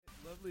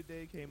lovely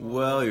day came on.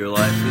 Well, your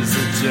life is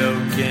a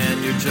joke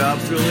and your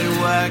job's really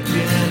whack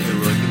and you're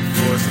looking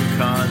for some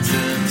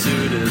content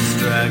to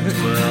distract.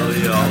 Well,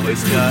 you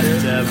always got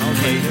Dev and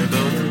Kate and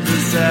both of the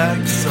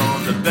Zacks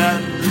on the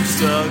Baton Rouge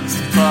Sucks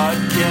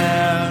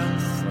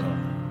podcast.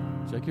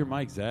 Check your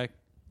mic, Zach.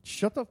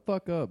 Shut the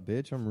fuck up,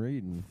 bitch. I'm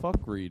reading. Fuck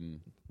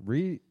reading.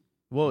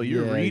 Whoa,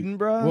 you're reading,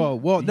 bro?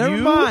 Whoa, never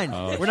mind.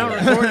 Oh, We're not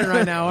recording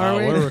right now, are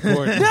we? We're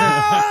recording.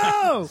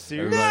 No!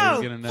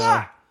 Everybody's gonna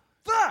know.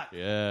 Fuck!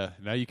 Yeah.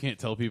 Now you can't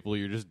tell people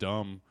you're just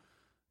dumb.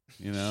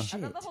 You know? I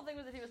thought the whole thing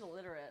was that he was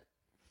illiterate.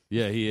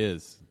 Yeah, he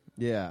is.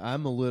 Yeah,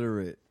 I'm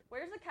illiterate.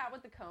 Where's the cat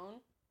with the cone?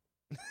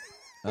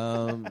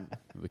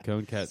 The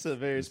cone cat. That's a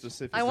very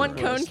specific. I want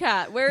request. cone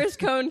cat. Where is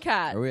cone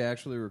cat? Are we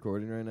actually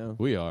recording right now?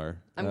 We are.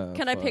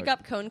 Can I pick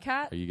up cone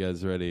cat? Are you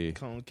guys ready?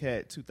 Cone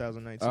Cat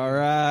 2019. All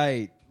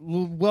right.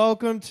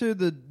 Welcome to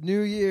the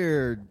new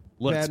year.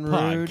 Let's Baton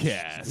Rouge.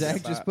 podcast.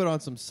 Zach just put on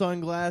some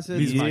sunglasses.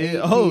 These It's my- 8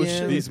 oh, PM.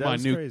 shit. These are That my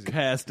was new crazy.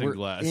 casting We're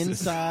glasses.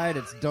 inside.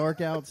 It's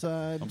dark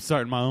outside. I'm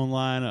starting my own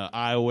line of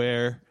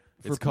eyewear.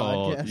 For It's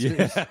called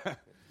podcasters.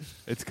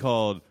 It's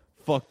called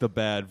Fuck the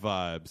Bad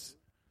Vibes.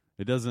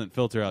 It doesn't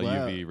filter out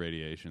Wow. UV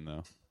radiation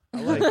though.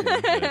 I like it.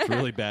 Yeah, it's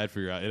really bad for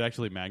your eye. It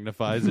actually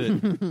magnifies it.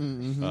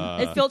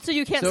 It filters so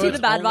you can't So see it's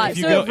the bad only- vibes. If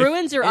you So go- it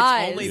ruins your It's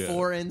eyes. only Yeah.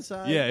 for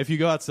inside? Yeah, if you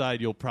go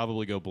outside, you'll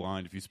probably go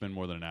blind if you spend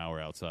more than an hour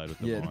outside with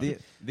them Yeah,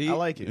 on. I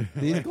like it.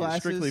 these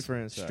glasses Strictly for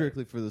inside.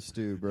 strictly for the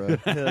stew, bro.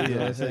 Hell You know what yeah.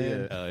 I'm Hell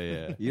saying? yeah. Hell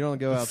yeah. You don't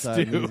go outside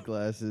in Stew. these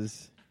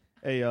glasses.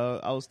 Hey,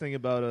 I was thinking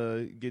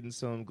about getting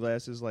some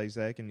glasses like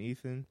Zach and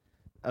Ethan,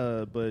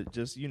 but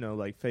just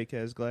like fake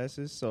ass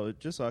glasses, so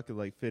I could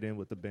like fit in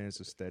with the band's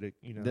aesthetic.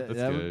 That's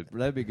good.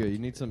 That'd be good. You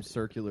need some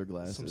circular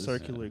glasses. some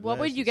circular. What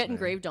would you get glasses, man.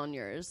 engraved on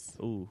yours?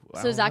 Ooh, I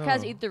So don't Zach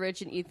has know. Eat the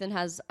Rich and Ethan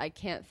has I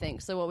Can't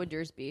Think. So what would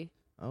yours be?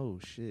 Oh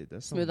shit,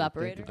 that's Smooth something to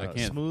operator? think I about.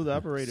 can't- Smooth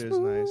operator is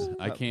nice.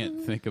 I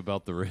can't think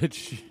about the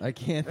rich. I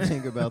can't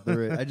think about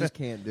the I just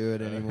can't do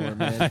it anymore, I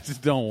man.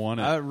 just don't want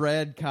it. I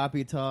read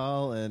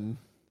Capital and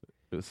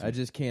I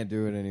just can't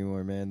do it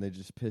anymore, man. They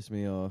just piss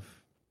me off.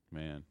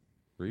 Man,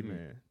 reading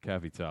Man.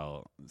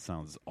 Capital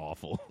sounds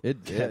awful.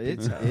 It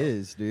Capital.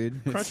 is,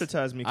 dude.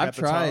 Crunchitize me. I've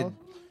Capital.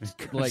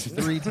 tried like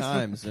 3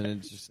 times and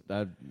it's just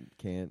I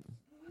can't.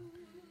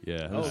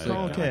 Yeah. Oh, I-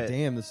 Cone God Cat.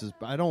 damn,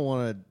 I don't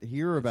want to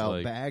hear about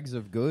like- bags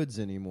of goods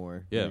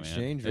anymore. Yeah, and man.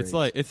 exchange It's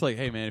rates. like,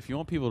 hey, man, if you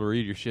want people to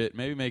read your shit,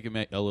 maybe make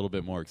it a little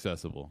bit more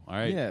accessible. All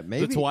right. Yeah,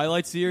 maybe- The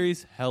Twilight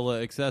series,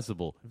 hella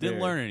accessible. Didn't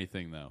Very. learn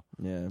anything though,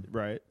 Yeah.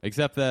 Right.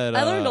 except that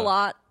I learned a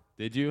lot.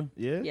 Did you?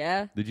 Yeah.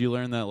 Yeah. Did you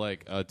learn that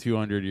like a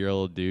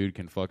 200-year-old dude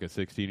can fuck a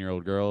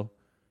 16-year-old girl?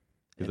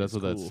 Because And that's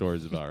it's what that cool.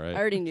 story's about, I right?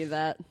 already knew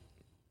that.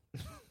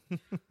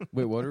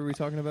 Wait, what are we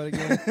talking about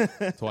again?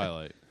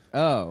 Twilight.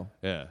 Oh.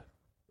 Yeah.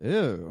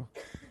 Ew.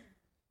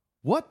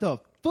 What the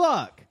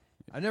fuck?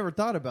 I never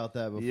thought about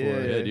that before. Yeah.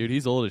 Yeah, dude,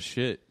 he's old as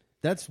shit.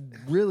 That's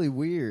really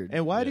weird.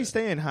 And why'd he Yeah.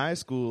 stay in high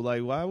school?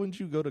 Like, why wouldn't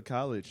you go to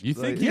college? You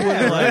think Like, he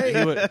Yeah, would like? right?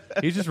 He would.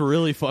 He's just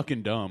really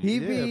fucking dumb.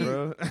 He'd Yeah, be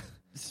bro.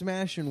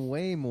 smashing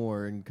way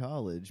more in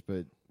college,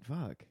 but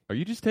fuck. Are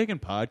you just taking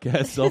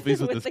podcast selfies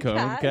with this the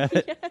cone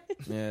cat?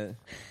 Yeah.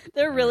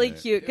 They're really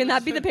Alright. cute. Can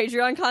that be the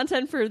Patreon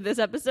content for this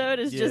episode?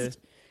 Is Yeah. just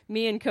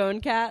me and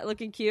Cone Cat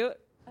looking cute?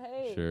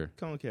 Hey. Sure.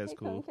 Cone Cat's Hey,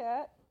 cool. Cone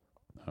Cat.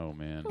 Oh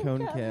man.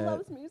 Cone Cat.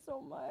 loves me so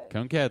much.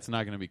 Cone Cat's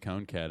not going to be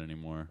Cone Cat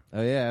anymore.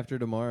 Oh yeah, after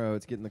tomorrow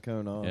it's getting the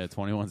cone off. Yeah,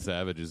 21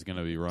 Savage is going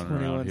to be running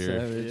 21 around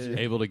here, Savage.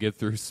 able to get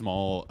through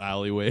small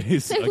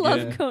alleyways. They again.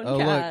 love Cone Oh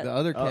Cat. look, the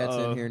other cat's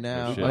Uh-oh. in here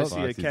now. Shit. I Oh, see a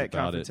Foxy's cat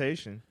about it.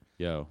 confrontation.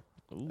 Yo,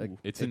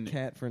 it's a in.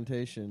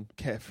 catfrontation.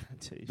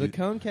 Confrontation. The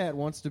cone cat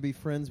wants to be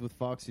friends with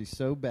Foxy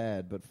so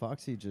bad, but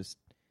Foxy just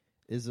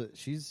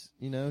she's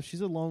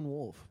a lone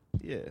wolf.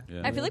 Yeah.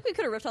 Yeah, I feel like we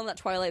could have riffed on that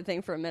Twilight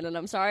thing for a minute.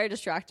 I'm sorry I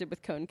distracted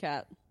with Cone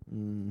Cat.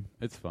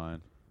 it's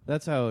fine.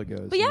 That's how it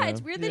goes. But yeah, you know?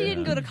 it's weird that he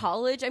didn't go to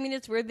college. I mean,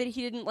 it's weird that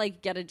he didn't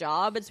like get a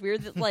job. It's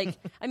weird that like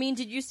I mean,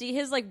 did you see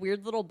his like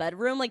weird little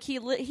bedroom? Like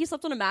he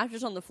slept on a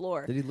mattress on the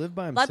floor. Did he live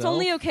by himself? That's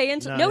only okay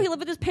until No. no, he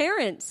lived with his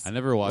parents. I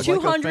never watched.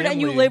 200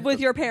 and you family- live with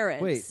your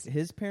parents. Wait,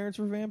 his parents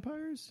were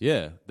vampires?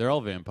 Yeah, they're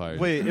all vampires.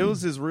 Wait, it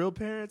was his real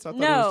parents? I thought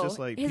it no, was just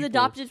like his people.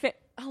 adopted.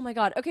 Oh my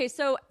god. Okay,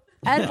 so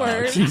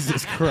Edward.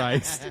 Jesus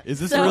Christ! Is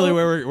this So- really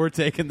where we're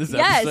taking this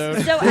yes.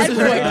 episode? So This is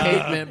what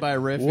Edward. Kate meant by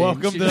riffing.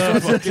 Welcome She to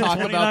just wants fucking talk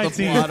about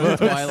the 2019, plot of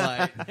folks.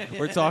 Twilight.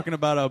 We're talking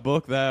about a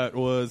book that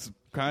was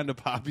kind of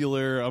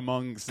popular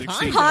among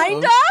 16.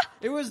 Kinda.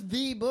 It was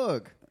the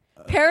book.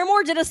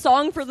 Paramore did a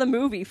song for the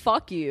movie.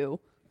 Fuck you.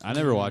 I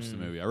never watched the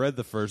movie. I read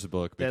the first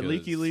book. That Because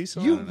Leaky Lee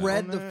song. You on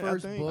read that, the I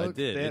first think? book? I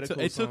did. They had a cool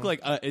It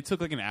took song.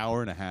 like an hour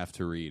and a half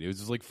to read. It was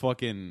just like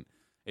fucking.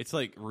 It's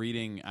like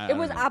reading. I It don't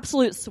was know.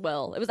 absolute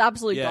swill. It was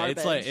absolute Yeah,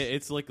 garbage.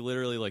 it's like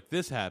literally like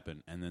this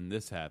happened and then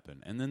this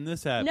happened and then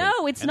this happened.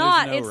 No, it's and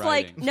not. there's no It's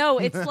writing. like no,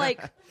 it's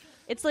like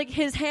it's like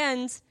his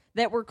hands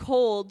that were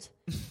cold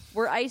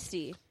were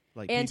icy.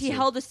 Like and he pizza.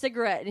 held a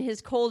cigarette in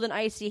his cold and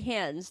icy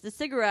hands. The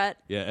cigarette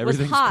Yeah, was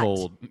everything's hot,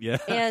 cold. Yeah,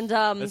 and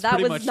That's that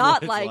pretty was much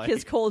not what it's like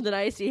his cold and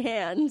icy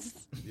hands.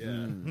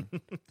 Yeah.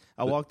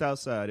 I walked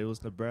outside. It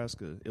was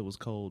Nebraska. It was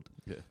cold.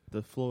 Yeah.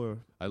 The floor.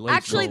 I laid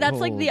Actually, cold. that's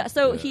like the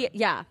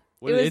Yeah.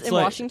 It was It's in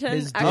like Washington.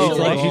 his Actually,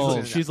 dog-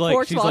 Oh, she's like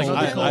Fort Washington.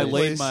 I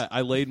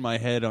Cold. laid my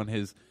head on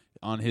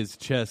his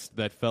chest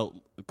that felt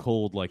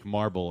cold like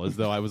marble, as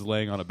though I was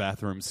laying on a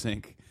bathroom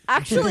sink.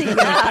 Actually, yeah,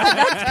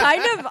 that's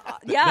kind of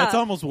That's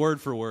almost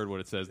word for word what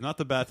it says. Not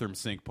the bathroom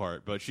sink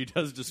part, but she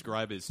does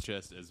describe his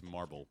chest as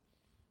marble.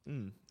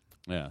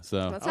 Yeah, so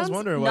That I was sounds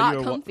wondering not why you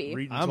were comfy.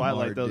 reading I'm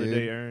Twilight hard, the other dude.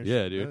 day, Ernst.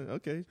 Yeah, dude.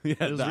 Okay. yeah,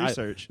 It was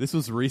research. This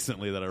was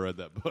recently that I read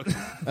that book.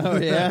 Oh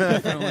yeah.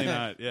 Definitely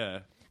not. Yeah,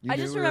 You I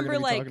knew just we were remember, gonna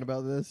be like- talking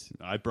about this.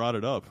 I brought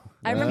it up.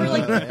 I remember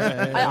like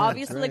yeah, I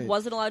obviously that's like right.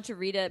 wasn't allowed to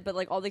read it, but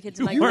like all the kids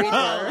in my You grade were were.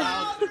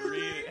 allowed to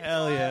read it.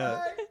 Hell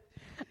yeah.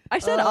 I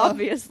said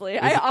obviously.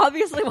 I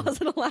obviously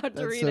wasn't allowed to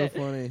That's read so it.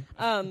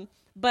 funny.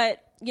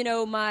 But you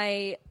know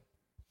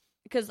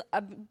because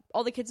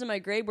all the kids in my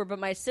grade were, but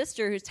my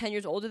sister, who's 10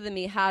 years older than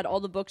me, had all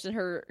the books in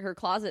her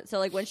closet. So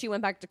like when she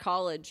went back to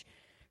college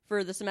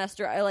for the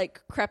semester, I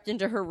like crept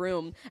into her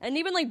room and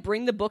even like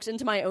bring the books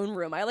into my own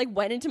room. I like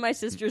went into my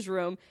sister's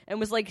room and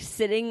was like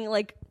sitting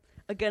like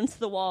against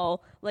the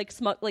wall, like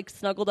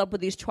snuggled up with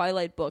these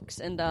Twilight books,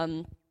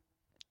 and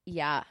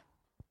yeah.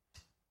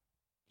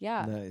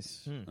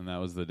 Nice. And that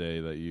was the day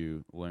that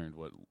you learned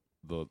what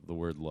the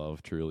word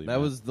love truly That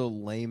meant. was the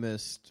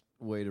lamest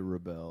way to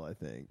rebel, I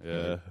think.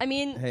 Yeah. I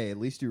mean, Hey, at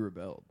least you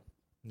rebelled.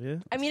 Yeah.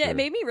 Sure. it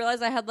made me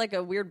realize I had like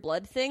a weird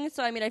blood thing.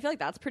 So I mean, I feel like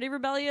that's pretty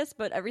rebellious.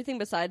 But everything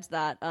besides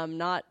that,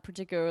 not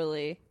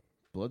particularly.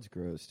 Blood's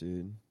gross,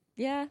 dude.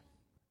 Yeah.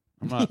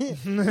 I'm not.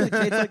 Kate's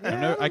like,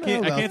 I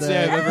can't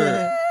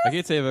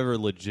say I've ever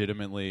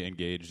legitimately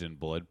engaged in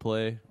blood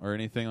play or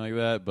anything like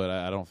that, but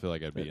I don't feel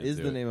like I'd be That into is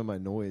the it. name of my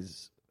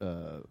noise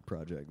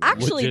project.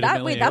 Actually,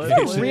 that's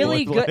Legitimately a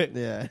really blood play. good.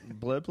 yeah.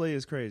 Blood play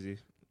is crazy.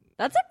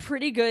 That's a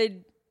pretty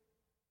good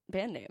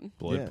band name.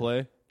 Blood Yeah.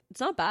 play. It's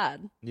not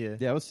bad. Yeah.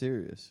 Yeah, I was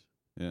serious.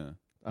 Yeah.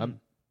 I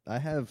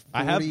have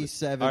I have-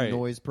 47 all right.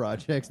 noise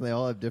projects, and they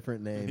all have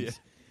different names.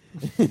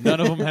 None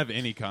of them have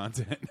any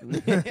content.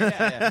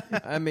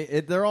 I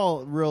mean, they're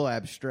all real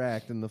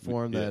abstract in the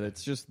form that Yeah.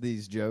 it's just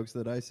these jokes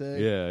that I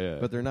say. Yeah.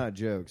 But they're not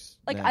jokes.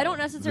 Like now. I don't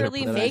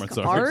necessarily They're make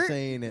performance art. art,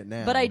 saying it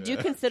now. but I do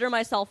consider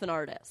myself an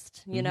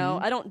artist. You know,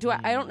 I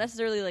don't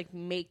necessarily like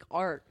make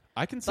art,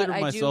 I but consider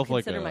I myself do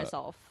like consider a.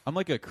 myself. I'm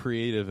like a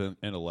creative and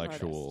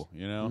intellectual,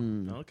 you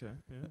know. Okay.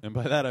 Yeah. And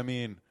by that I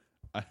mean,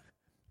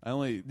 I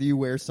only Do you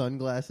wear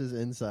sunglasses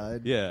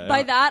inside? yeah.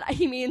 By that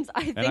he means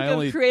I think I of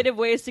only- creative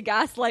ways to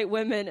gaslight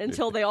women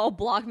until they all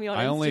block me on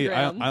I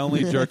Instagram.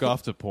 only jerk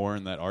off to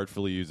porn that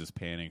artfully uses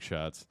panning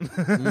shots.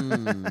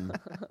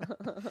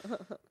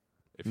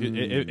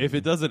 If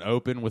it doesn't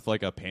open with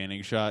like a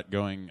panning shot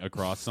going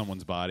across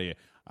someone's body,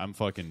 I'm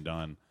fucking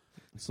done.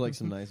 It's like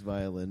some nice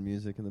violin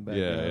music in the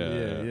Yeah,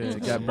 background. Yeah. Some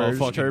Got birds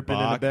motherfucking chirping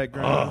in the Bach.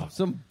 background.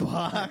 Some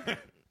Bach.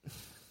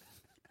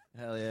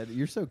 Hell yeah,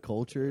 you're so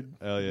cultured.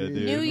 Hell yeah,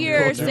 dude. New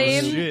Year, Culture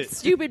same shit.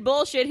 stupid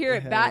bullshit here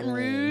at Hell Baton yeah.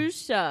 Rouge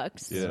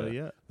sucks. Yeah. So,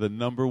 yeah. The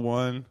number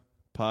one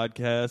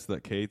podcast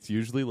that Kate's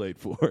usually late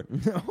for.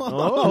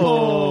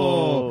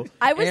 Oh.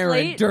 I was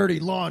Airing late. dirty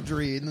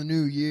laundry in the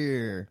new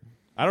year.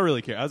 I don't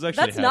really care. I was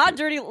actually That's happy. not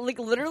dirty. Like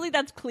literally,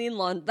 that's clean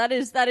lawn. That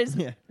is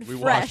Yeah. We fresh.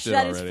 washed it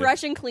That is already.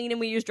 fresh and clean, and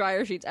we use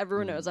dryer sheets.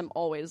 Everyone knows I'm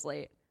always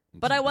late,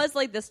 but I was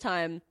late this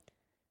time.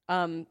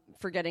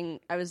 Forgetting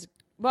I was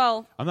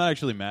well. I'm not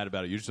actually mad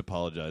about it. You just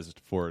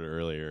apologized for it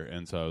earlier,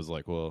 and so I was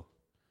like, well,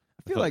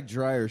 I feel like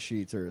dryer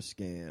sheets are a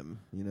scam,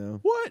 you know?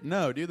 what?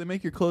 No, dude, they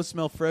make your clothes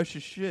smell fresh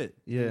as shit.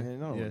 Yeah. I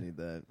don't yeah. need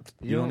that.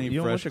 You don't need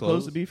you fresh want your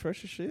clothes to clothes? be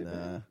fresh as shit?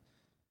 Nah.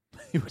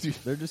 Yeah,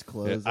 They're just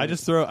clothes. I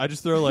just throw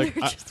like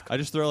They're I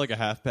just throw like a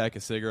half pack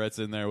of cigarettes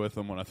in there with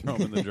them when I throw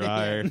them in the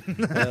dryer.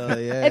 Hell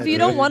yeah, If you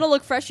don't dude. want to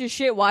look fresh as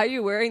shit, why are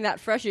you wearing that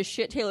fresh as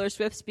shit Taylor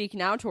Swift Speak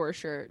Now tour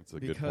shirt? It's a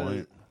good Because-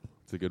 point.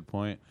 It's a good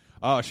point.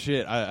 Oh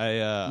shit!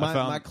 I my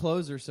found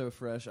clothes are so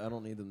fresh, I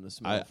don't need them to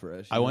smell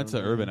fresh. I you went know to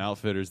what I mean? Urban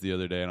Outfitters the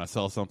other day and I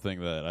saw something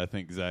that I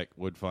think Zach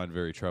would find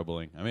very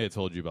troubling. I may have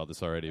told you about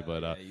this already,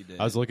 but yeah, you did.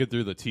 I was looking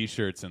through the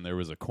T-shirts and there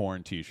was a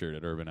corn T-shirt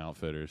at Urban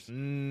Outfitters.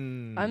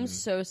 I'm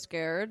so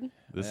scared.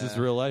 This is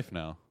Yeah. real life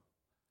now.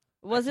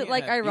 Was it can't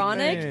like have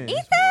ironic? Ethan.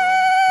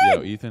 Ethan!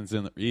 Yo, Ethan's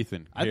in.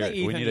 Ethan, I here, think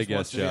Ethan we need a just guest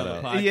wants to be shout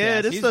on the out. podcast.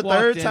 Yeah, this He's the walked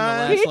third in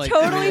time. last, He like,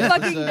 totally 3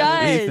 fucking episodes.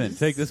 does. Ethan,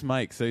 take this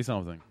mic. Say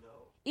something.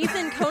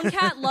 Ethan, Cone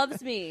Cat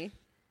loves me.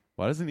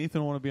 Why doesn't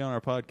Ethan want to be on our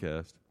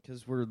podcast?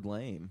 Because we're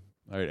lame.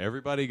 All right,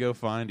 everybody go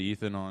find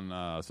Ethan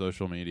on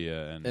social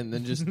media And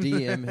then just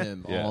DM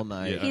him Yeah, all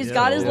night. yeah. He's Yeah.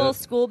 got his Yeah. little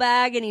school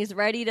bag and he's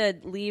ready to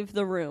leave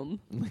the room.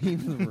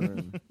 Leave the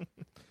room.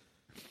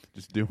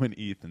 just doing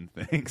Ethan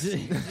things.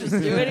 Just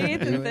doing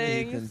Ethan Doing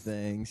things. Ethan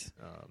things.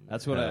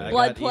 That's what I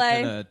Blood got play.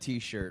 Ethan a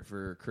T-shirt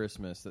for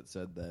Christmas that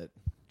said that.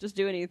 Just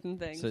doing Ethan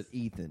things. Said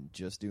Ethan,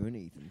 just doing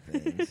Ethan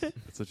things.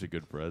 That's such a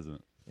good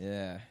present.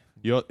 Yeah.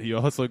 You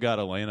also got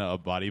Elena a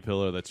body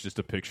pillow that's just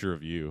a picture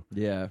of you,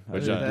 Yeah.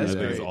 which Oh, I that's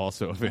think is great.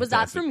 also a fantastic Was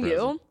that from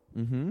present. you?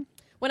 Mm-hmm.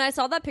 When I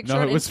saw that picture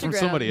No, on it was Instagram, from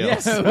somebody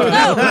else. No. Who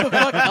the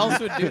fuck else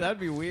would do that? That'd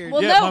be weird.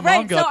 Well, Yeah, no, my mom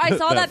right. So got I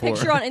saw that that for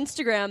picture her. on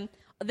Instagram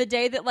the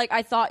day that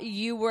I thought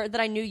that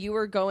I knew you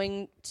were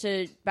going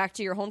back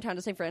to your hometown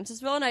to St.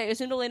 Francisville, and I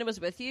assumed Elena was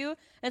with you,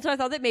 and so I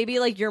thought that maybe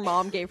your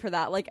mom gave her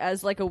that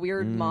as a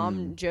weird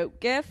mom joke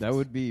gift. That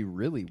would be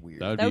really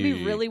weird. That would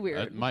be really weird.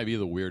 That might be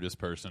the weirdest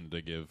person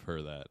to give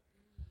her that.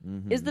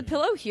 Mm-hmm. Is the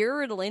pillow here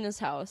or at Elena's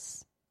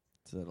house?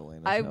 It's at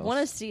Elena's I house. want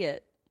to see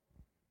it.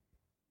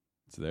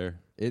 It's there.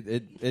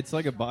 It's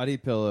like a body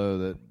pillow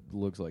that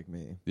looks like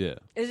me. Yeah.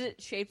 Is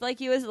it shaped like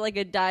you? Is it like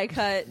a die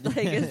cut?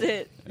 Is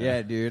it?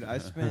 Yeah, dude. I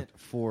spent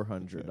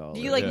 $400.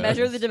 Do you Yeah.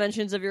 measure the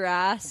dimensions of your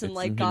ass and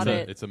got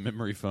it? It's a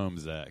memory foam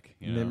Zach.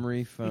 You know?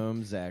 Memory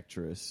foam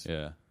Zactress.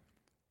 Yeah.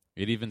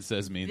 It even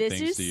says mean This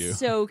things is to you.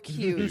 so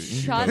cute.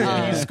 Shut You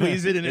up.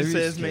 squeeze it and it Maybe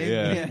says, just-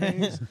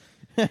 man.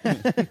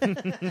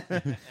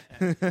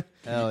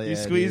 Hell yeah. You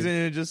squeeze dude. it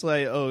and it's just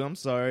oh, I'm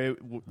sorry.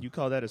 You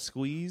call that a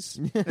squeeze?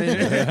 Some shit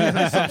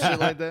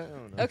like that? I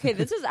don't know. Okay,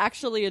 this is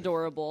actually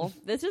adorable.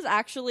 This is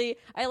actually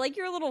I like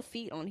your little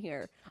feet on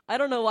here. I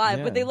don't know why,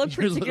 Yeah. but they look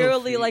Your little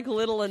particularly feet.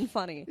 little and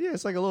funny. Yeah,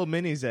 it's like a little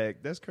mini Zach.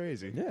 That's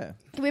crazy. Yeah.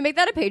 Can we make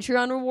that a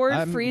Patreon reward?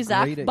 I'm Free great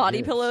Zach at body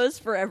gifts. pillows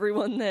for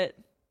everyone that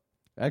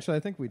Actually, I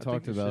think we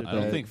talked we about should. I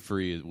don't that. think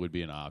free would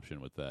be an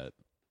option with that.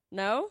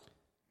 No?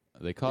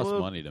 They cost Well-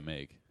 money to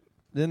make.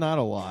 They're not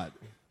a lot.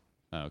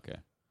 Oh, okay.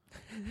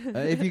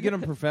 If you get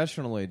them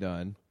professionally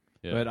done.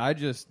 Yeah. But I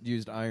just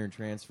used iron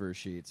transfer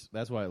sheets.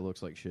 That's why it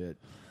looks like shit.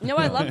 No,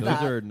 I love Those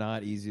that. are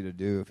not easy to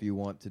do if you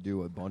want to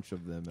do a bunch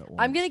of them at once.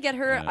 I'm gonna get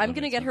her. Yeah, I'm that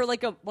gonna makes get her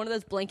sense. one of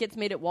those blankets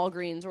made at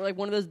Walgreens, or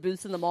one of those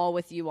booths in the mall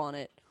with you on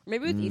it, or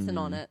maybe with Ethan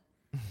on it.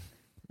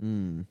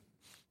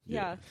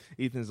 Yeah.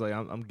 Ethan's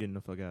I'm getting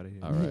the fuck out of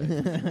here. All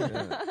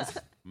right.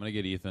 I'm going to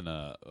get Ethan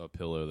a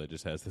pillow that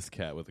just has this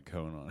cat with a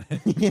cone on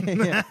it.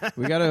 Yeah.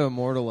 We got to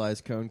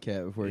immortalize Cone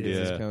Cat before he gets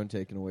Yeah. his cone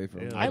taken away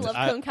from him. Yeah. I love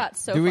Cone Cat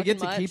so. Do we fucking get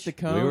to much. keep the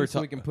cone We were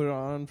so we ta- can put it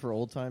on for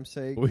old time's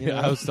sake?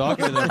 I was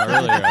talking to them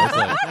earlier. I was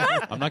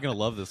like, I'm not going to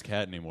love this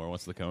cat anymore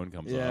once the cone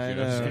comes Yeah, off. I You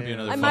know, it's just know. gonna be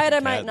another I fucking might, I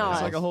cat might in the not. It's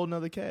house. like a whole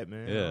nother cat,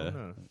 man. I Yeah. don't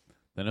know.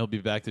 Then he'll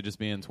be back to just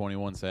being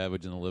 21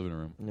 Savage in the living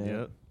room. Yeah.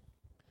 Yep.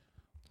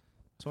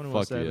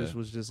 21 Fuck Savage yeah.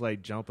 was just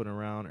jumping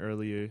around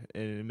earlier,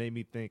 and it made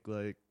me think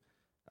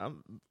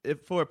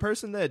if for a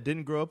person that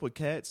didn't grow up with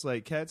cats,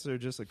 cats are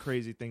just a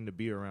crazy thing to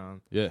be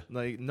around. Yeah.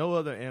 No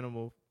other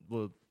animal,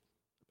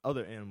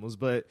 other animals,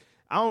 but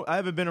I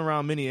haven't been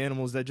around many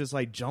animals that just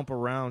jump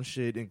around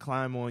shit and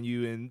climb on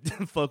you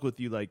and fuck with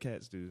you like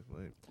cats do.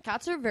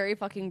 Cats are very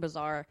fucking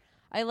bizarre.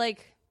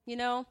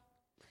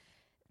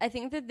 I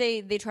think that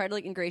they try to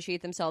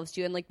ingratiate themselves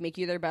to you and make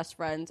you their best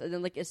friends, and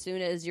then as soon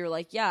as you're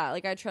yeah,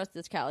 I trust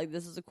this cat,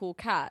 this is a cool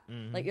cat,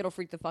 it'll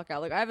freak the fuck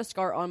out. I have a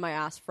scar on my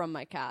ass from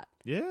my cat,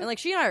 Yeah, and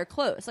she and I are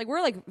close.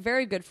 We're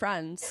very good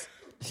friends,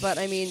 but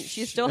I mean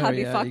she still Oh, had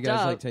me yeah, fucked you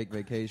guys up. take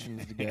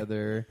vacations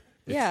together.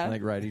 Yeah.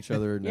 Write each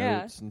other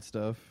Yeah. notes and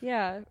stuff.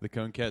 Yeah, The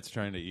cone cat's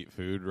trying to eat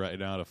food right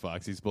now at a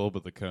Foxy's bowl,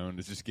 but the cone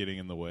is just getting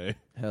in the way.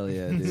 Hell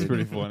yeah, It's dude.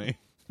 pretty funny.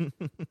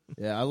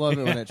 Yeah, I love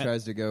it when it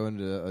tries to go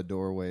into a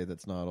doorway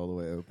that's not all the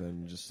way open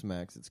and just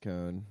smacks its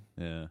cone.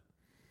 Yeah.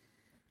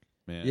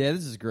 Man. Yeah,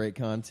 this is great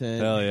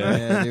content. Hell yeah.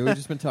 Man, dude, we've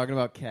just been talking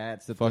about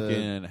cats that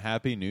Fucking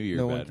Happy New Year,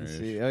 no one Baton can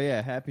Rouge. see. Oh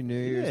yeah, Happy New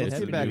Year's. Yeah, Let's it's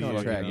get the back new on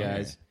year. track, Yeah.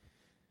 guys.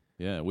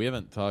 Yeah, we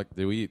haven't talked.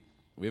 We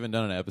haven't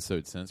done an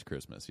episode since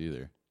Christmas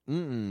either. What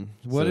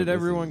So did this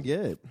everyone is-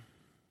 get?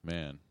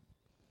 Man,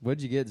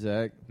 What'd you get,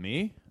 Zach?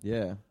 me?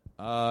 Yeah,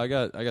 I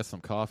got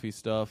some coffee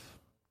stuff.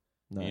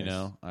 nice. You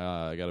know,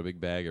 I got a big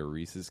bag of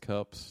Reese's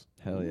cups.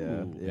 Hell yeah,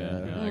 Ooh.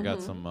 yeah. I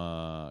got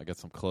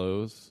some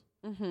clothes.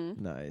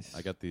 Nice.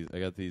 I got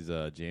these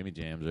jammy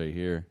jams right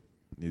here.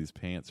 These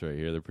pants right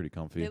here. They're pretty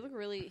comfy. they look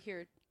really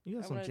here. you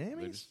got I some wanna- They're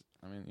jammies. just,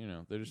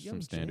 they're just Yum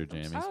some standard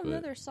jams. jammies. Oh no,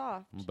 but they're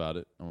soft. I'm about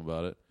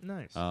it.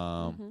 Nice.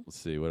 Let's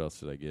see, what else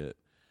did I get?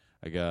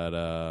 I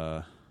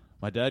got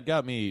my dad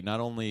got me not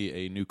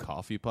only a new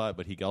coffee pot,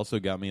 but he also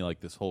got me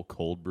this whole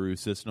cold brew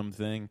system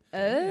thing. Oh,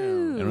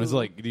 And it was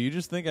do you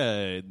just think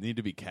I need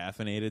to be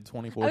caffeinated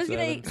 24/7? I was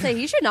gonna say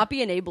he should not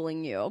be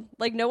enabling you.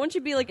 No one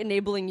should be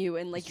enabling you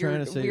in He's your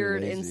trying to say you're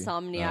weird lazy.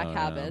 insomniac I'm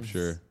habits.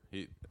 sure.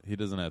 He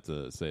doesn't have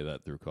to say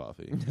that through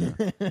coffee.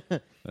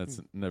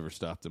 That's never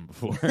stopped him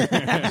before.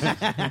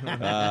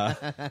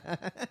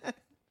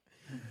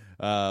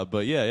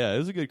 But yeah, it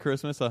was a good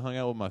Christmas. I hung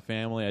out with my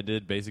family. I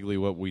did basically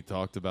what we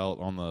talked about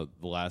on the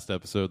last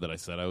episode that I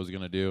said I was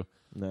going to do.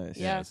 Nice.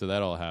 Yeah. So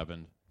that all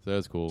happened. So that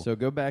was cool. So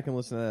go back and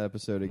listen to that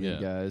episode again,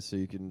 Yeah. guys, so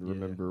you can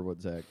remember what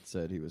Zach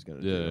said he was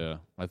going to yeah, do. yeah.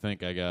 I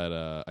think I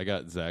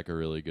got Zach a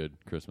really good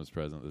Christmas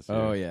present this year.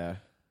 Oh yeah,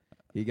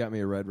 he got me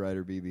a Red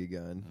Ryder BB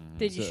gun.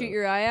 Did you So- shoot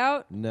your eye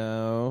out?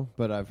 No,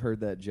 but I've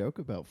heard that joke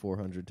about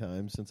 400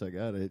 times since I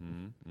got it.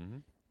 Mm-hmm.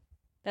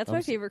 That's I'm my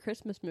s- favorite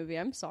Christmas movie.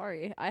 I'm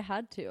sorry, I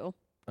had to.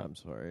 I'm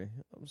sorry.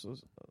 I'm so.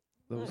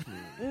 That was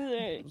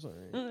mean. I'm sorry.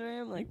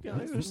 I'm like, You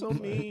guys are so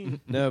mean.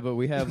 No, but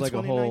we have like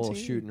a whole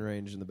 2019. shooting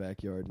range in the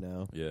backyard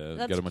now. Yeah,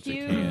 That's got a bunch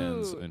cute. of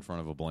cans in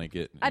front of a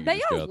blanket. I You bet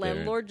just go your out there.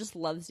 landlord just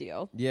loves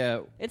you.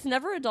 Yeah, It's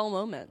never a dull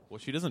moment. Well,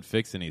 she doesn't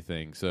fix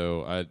anything,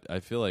 so I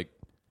feel like,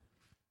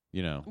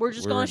 We're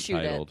just gonna shoot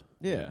it. entitled.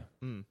 yeah.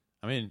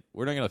 I mean,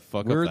 we're not gonna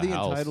fuck We're up the the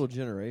house. entitled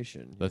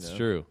generation. That's you know?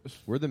 true.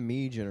 We're the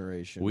me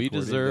generation. We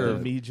according deserve-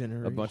 to Me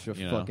generation. a bunch of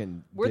You know.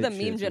 fucking. We're the dipshits meme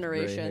with gray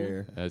generation.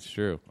 hair. That's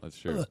true. That's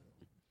true.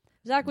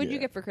 Zach, what'd you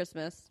Yeah. get for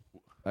Christmas?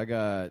 I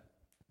got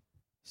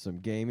some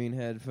gaming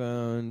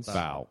headphones.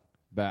 Bow.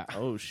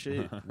 Oh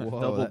shit! Whoa,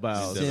 Double that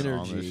bows. Devin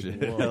on this Synergy.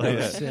 shit. Whoa. Hell yeah.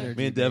 Synergy,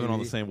 Me and Devin on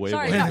the baby. same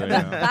Sorry, wavelength right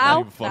now.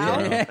 bow, Fuck bow.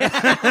 around.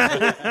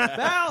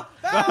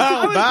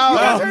 You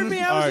guys heard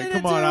me. I All was right, in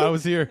come it on. too. I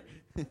was here.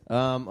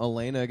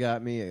 Elena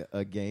got me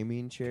a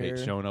gaming chair Kate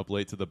showing up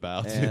late to the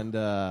bow. too. and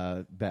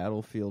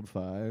Battlefield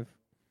 5.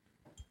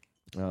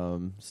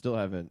 Still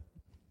haven't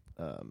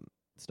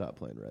stopped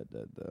playing Red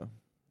Dead though.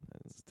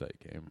 It's a tight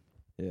game.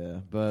 Yeah,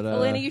 but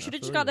Elena, you should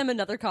have just gotten him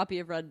another copy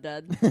of Red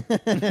Dead.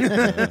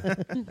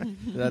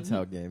 that's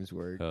how games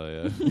work. Hell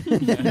yeah.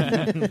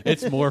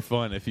 It's more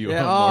fun if you Yeah,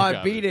 own more I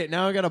copies. beat it.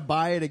 Now I got to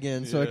buy it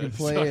again so I Yeah, can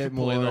play so I it can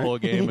more. Play the whole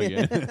game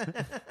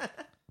again.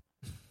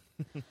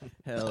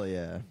 Hell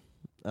yeah.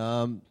 I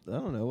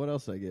don't know what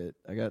else I get.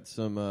 I got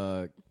some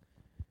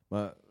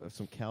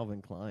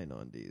Calvin Klein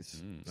on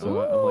these. So I'm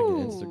like an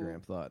Ooh.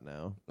 Instagram thought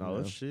now. you Oh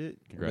know? shit!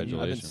 I've been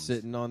Congratulations.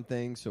 sitting on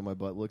things so my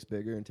butt looks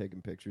bigger and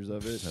taking pictures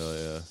of it. Hell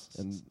yeah.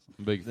 And I'm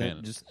a big then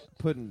fan. just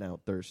putting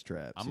out thirst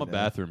traps. I'm you a know?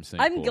 bathroom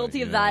sink I'm boy, guilty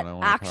you of know, that when I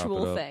wanna prop it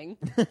actual up. thing.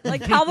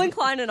 Like Calvin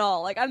Klein and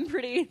all. Like I'm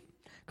pretty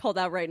called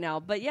out right now.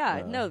 But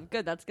yeah, no,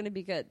 good. That's going to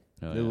be good.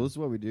 Hell Yeah, yeah. well, this is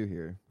what we do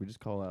here. We just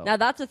call out. Now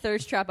that's a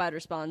thirst trap I'd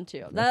respond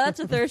to. That's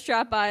a thirst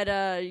trap I'd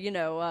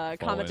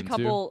comment into?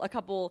 a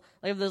couple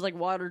like of those like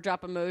water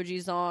drop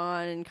emojis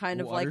on and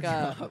kind of Water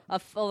like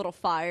a little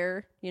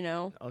fire, you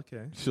know.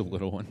 Okay. Just a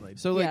little one.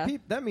 So like Yeah.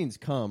 that means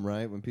come,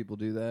 right? When people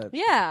do that.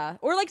 Yeah,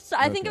 or like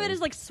I think of it Okay.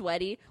 as like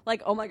sweaty.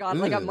 Like oh my god,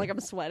 Ugh. I'm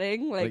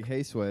sweating. Like,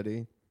 hey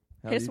sweaty.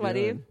 How Hey, you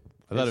sweaty. doing?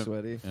 I thought Hey it-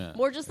 sweaty. Yeah.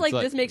 More just It's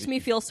like this makes me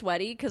feel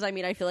sweaty because I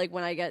mean I feel like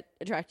when I get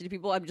attracted to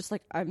people I'm just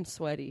like I'm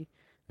sweaty.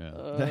 Yeah.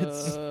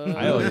 That's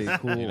I always, really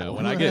cool. you know,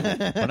 when I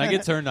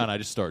get turned on, I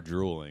just start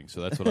drooling.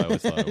 So that's what I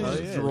always thought it Oh was.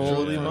 yeah.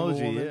 Drool Drool from a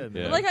emoji. woman. Yeah. Yeah.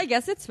 Man. Like I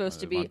guess it's supposed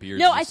to My be.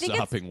 beard's No, just I think it's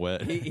sopping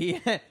wet.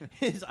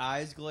 His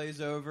eyes glaze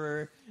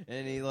over,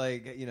 and he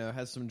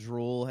has some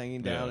drool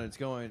hanging down, Yeah. and it's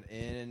going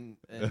in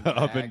and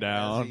Up and back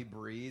down. as he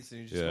breathes,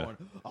 and he's just Yeah. going,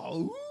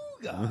 oh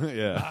god,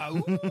 Yeah.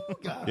 oh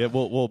god. Yeah,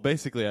 well,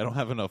 basically, I don't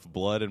have enough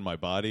blood in my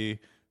body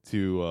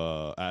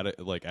to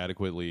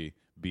adequately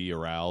be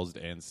aroused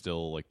and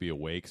still like be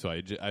awake. So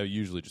I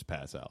usually just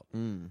pass out. Yeah,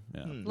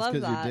 Love Because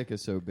your that. dick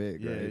is so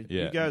big, Yeah. right?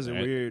 yeah. You guys are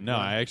weird. No, man.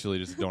 I actually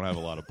just don't have a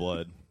lot of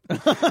blood. My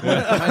dick is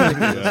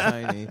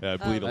tiny. Yeah, I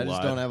bleed a I lot.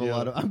 just don't have a Yeah.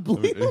 lot of. I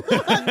bleed a lot.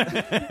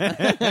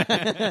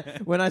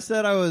 When I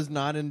said I was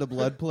not into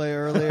blood play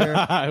earlier,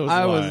 I was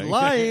lying.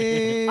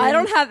 lying. I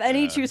don't have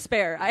any to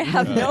spare. I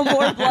have no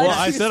more blood. Well,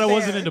 I to said I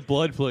wasn't spare. into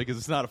blood play because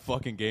it's not a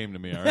fucking game to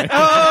me. All right.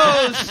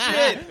 Oh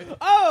shit!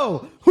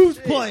 Oh, who's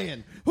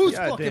playing? Who's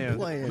God fucking damn.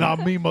 playing? Not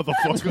me,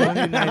 motherfucker.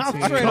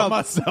 2019. Straight Not up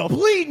myself.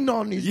 bleeding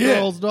on these Yeah.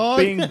 girls, dog.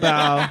 Bing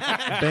bow,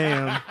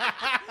 bam,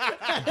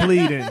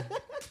 bleeding.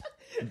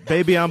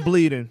 Baby, I'm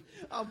bleeding.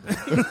 I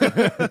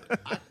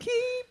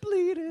keep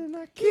bleeding.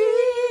 I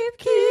keep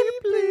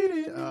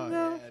bleeding. Oh,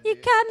 yeah, You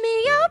dude. cut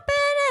me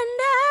open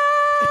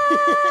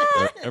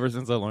and Ever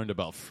since I learned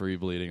about free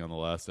bleeding on the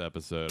last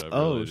episode, I've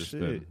Oh, really just shit.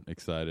 been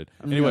excited.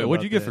 forgot Anyway,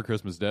 what'd you about get for that.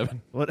 Christmas,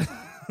 Devin? What?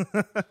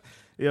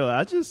 Yo,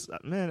 I just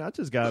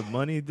got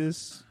money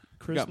this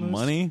Christmas. Got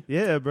money?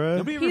 Yeah, bro.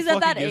 Nobody ever He's at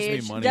that fucking gives me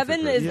age. money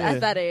Devin for is Christmas. Yeah.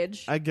 at that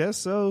age. I guess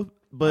so,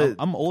 but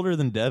I'm older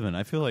than Devin.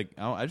 I feel like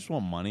I just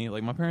want money.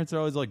 Like my parents are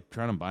always like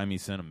trying to buy me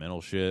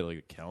sentimental shit,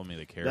 like telling me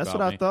they care That's about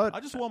what I me. thought. I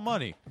just want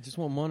money. I just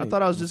want money. I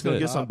thought I was just gonna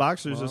That's get it. some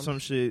boxers or some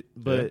shit,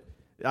 but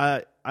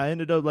I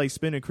ended up like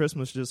spending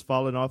Christmas just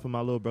falling off of my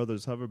little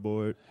brother's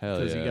hoverboard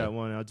Hell he yeah. got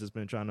one. I've just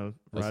been trying to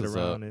That's ride what's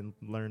around up. and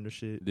learn the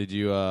shit. Did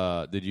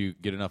you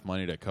get enough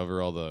money to cover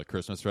all the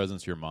Christmas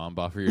presents your mom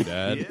bought for your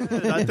dad?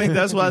 Yeah, I think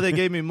that's why they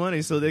gave me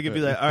money so they could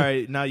be like, all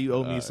right, now you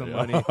owe me some yeah.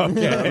 money.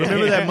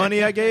 Remember that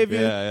money I gave you?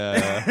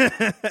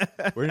 Yeah.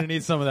 We're gonna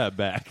need some of that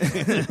back.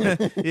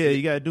 Yeah,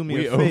 you gotta do me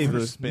We a favor.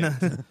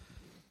 overspent.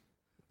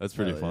 That's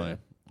pretty Hell funny. yeah.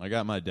 I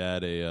got my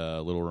dad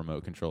a little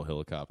remote control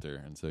helicopter,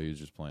 and so he was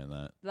just playing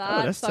that.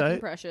 That's, that's fucking tight.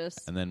 precious.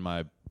 And then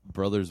my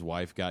brother's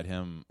wife got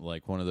him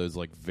like one of those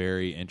like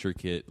very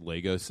intricate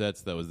Lego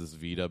sets that was this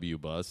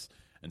VW bus.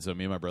 And so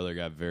me and my brother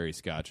got very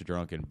scotch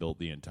drunk and built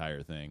the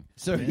entire thing.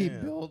 So he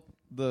Damn. built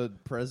the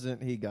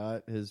present he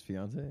got his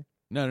fiance.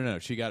 No,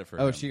 she got it for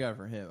Oh, him. she got it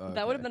for him. Oh,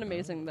 That would have been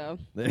amazing, though.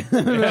 It's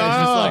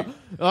just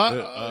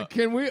like,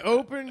 can we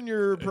open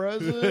your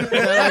present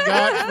that I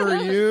got for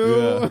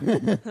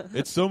you?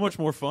 it's so much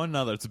more fun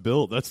now that it's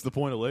built. That's the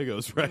point of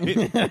Legos,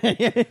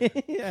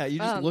 right? Yeah, you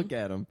just look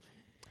at them.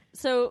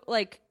 So,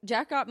 like,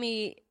 Jack got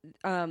me,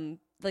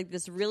 like,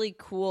 this really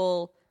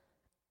cool,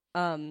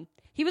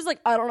 he was like,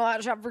 I don't know how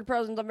to shop for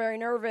presents. I'm very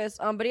nervous.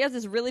 But he has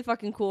this really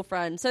fucking cool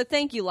friend. So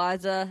thank you,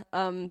 Liza.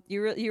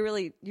 You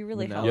really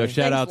helped. Yo,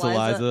 shout out to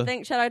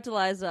Liza. Shout out to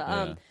Liza.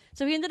 Yeah.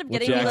 So he ended up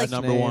What's getting me Jack's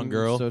like number one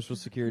girl? Social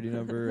security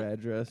number,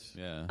 address.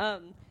 Yeah.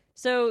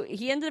 So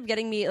he ended up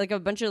getting me like a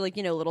bunch of like,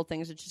 you know, little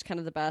things, which is kind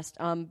of the best.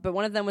 But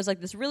one of them was like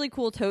this really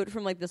cool tote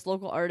from like this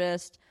local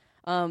artist,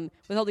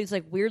 with all these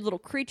like weird little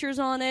creatures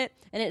on it,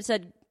 and it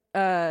said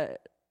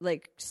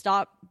like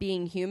stop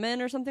being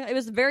human or something. It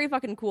was very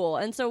fucking cool.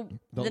 And so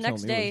Don't the tell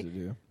next me day what to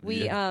do.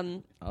 we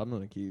I'm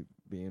gonna keep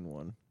being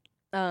one.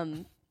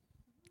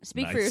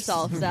 speak for Nice.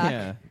 yourself,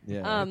 Zach.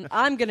 Yeah.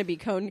 I'm gonna be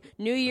cone.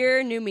 New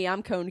year, new me.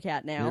 I'm cone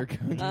cat now. You're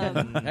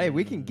cone. Hey,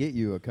 we can get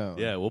you a cone.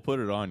 Yeah, we'll put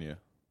it on you.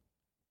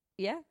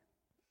 Yeah.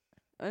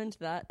 I'm into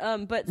that.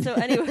 But so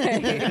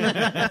anyway,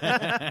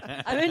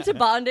 I'm into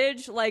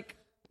bondage, like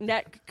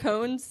neck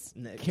cones.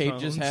 Kate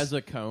just has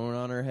a cone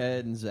on her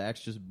head, and Zach's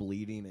just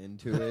bleeding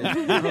into it,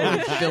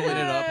 filling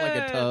it up like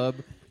a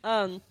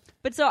tub.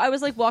 But so I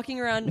was like walking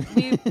around.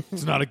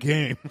 It's not a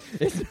game.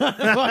 It's not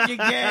a fucking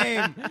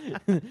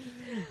game.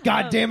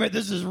 God damn it,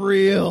 this is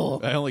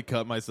real. I only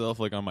cut myself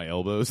like on my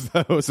elbows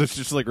though, so it's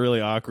just like really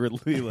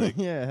awkwardly like.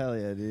 Yeah, hell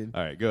yeah, dude.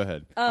 All right, go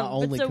ahead. I but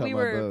only so cut we my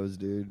were bows,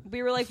 dude.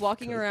 we were like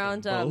walking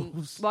around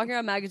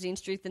Magazine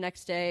Street the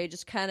next day,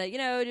 just kind of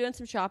doing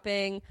some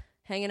shopping,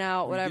 hanging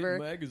out, whatever.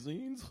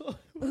 Magazines.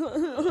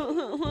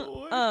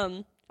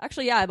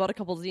 Actually, yeah, I bought a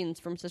couple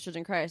zines from Sisters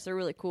in Christ. They're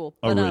really cool.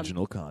 But,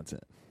 Original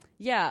content.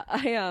 Yeah,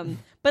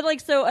 but like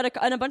so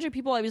and a bunch of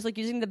people, I was like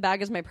using the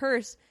bag as my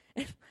purse.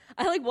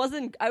 I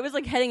was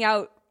like heading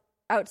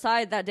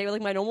outside that day with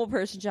like my normal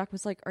purse, and Jack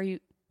was like, "Are you?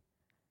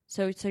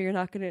 So you're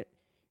not gonna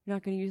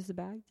use the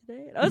bag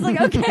today?" And I was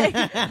like, "Okay."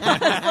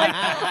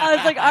 I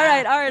was like, "All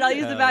right, I'll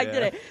use the bag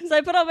today." So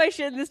I put all my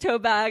shit in this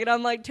tote bag, and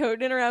I'm like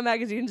toting it around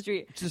Magazine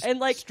Street, Just and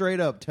like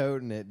straight up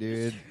toting it,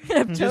 dude.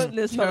 I'm Just toting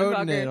this toting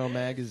motherfucker. it on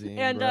Magazine,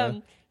 And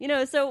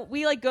bro. so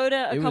we like go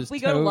to It was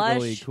we go to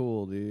totally Lush.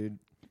 cool, dude.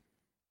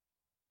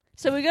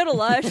 So we go to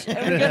Lush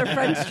and we go to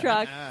French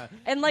Truck,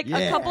 and like a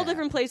Yeah. couple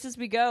different places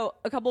we go,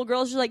 a couple of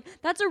girls are like,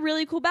 "That's a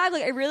really cool bag.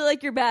 Like, I really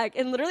like your bag."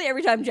 And literally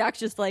every time Jack's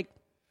just like,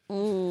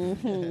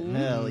 mm-hmm.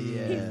 Hell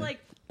yeah. He's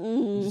like,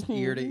 Just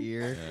ear to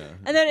ear.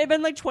 and then it'd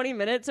been like 20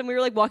 minutes, and we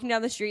were like walking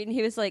down the street, and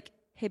he was like,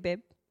 "Hey,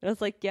 babe," and I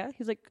was like, "Yeah."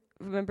 He's like,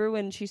 "Remember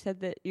when she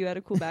said that you had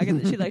a cool bag and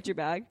that she liked your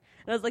bag?"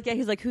 And I was like, "Yeah."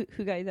 He's like, "Who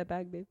got you that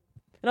bag, babe?"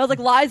 And I was like,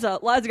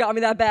 Liza got me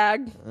that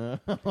bag.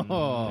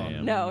 Oh,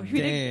 Damn. No, he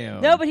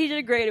damn. no, but he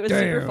did great. It was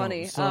super Damn,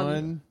 funny.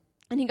 son.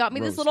 And he got me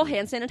this little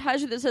hand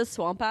sanitizer that says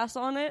Swamp Ass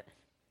on it.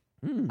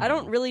 I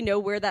don't really know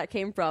where that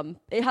came from.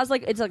 It has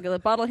like, it's like a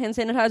bottle of hand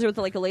sanitizer with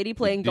like a lady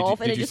playing golf,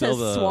 and it just says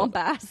Swamp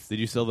Ass. Did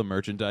you sell the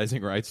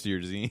merchandising rights to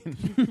your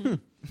zine?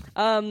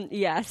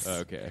 Yes.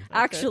 Okay.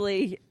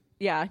 Actually,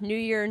 yeah. New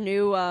year,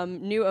 new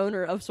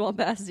owner of Swamp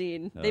Ass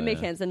Zine. They make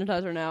yeah. hand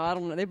sanitizer now. I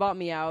don't know. They bought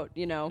me out.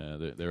 You know.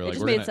 Yeah, they were It like, just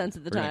we're made gonna, sense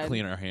at the we're gonna time.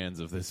 clean our hands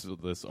of this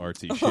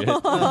artsy shit.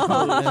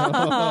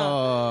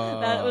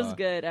 That was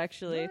good,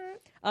 actually.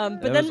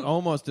 But That then was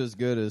almost as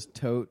good as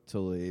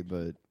Totally,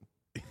 but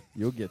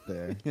you'll get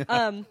there.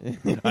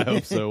 I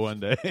hope so one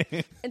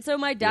day. and so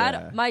my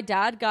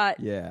dad got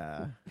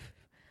Yeah.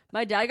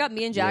 my dad got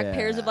me and Jack Yeah.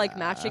 pairs of like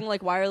matching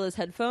like wireless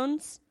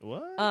headphones.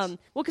 What? Well,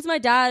 because my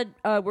dad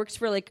works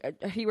for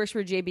he works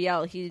for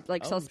JBL. He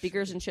like sells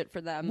speakers and shit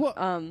for them. What?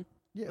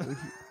 Yeah.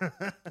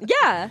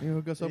 Yeah, You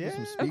hook us up with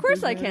some speakers, of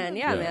course I man? can.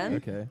 Yeah, man.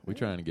 Okay. We're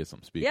trying to get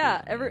some speakers.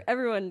 Yeah, man.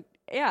 everyone.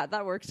 Yeah,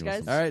 that works, You want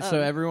guys. some- All right,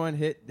 so everyone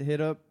hit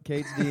up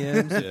Kate's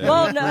DMs. Yeah.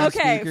 Well, no,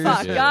 Free okay, speakers.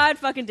 fuck, Yeah. God,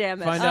 fucking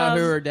damn it. Find out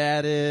who her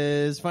dad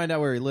is. Find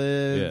out where he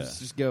lives. Yeah.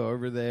 Just go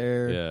over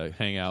there. Yeah,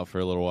 hang out for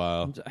a little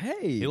while.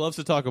 Hey, He loves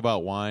to talk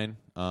about wine.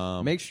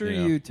 make sure you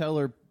know, you tell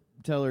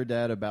her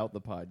dad about the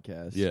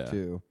podcast. Yeah.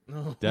 too.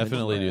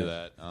 definitely do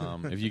that.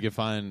 If you can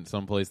find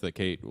some place that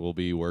Kate will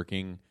be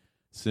working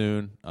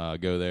soon,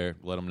 go there.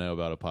 Let them know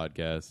about a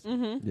podcast.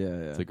 Mm-hmm.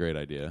 Yeah, It's a great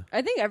idea.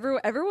 I think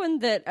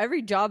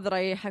every job that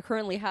I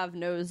currently have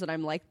knows that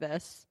I'm like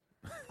this.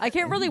 I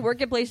can't really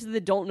work at places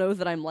that don't know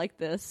that I'm like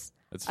this.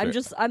 That's I fair.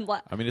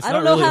 mean, it's I not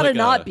don't know really how to like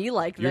not be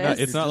like You're this. not,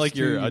 it's not just like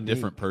you're too a unique.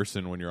 different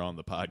person when you're on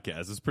the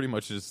podcast. It's pretty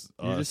much just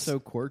You're us. just so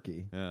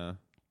quirky. Yeah.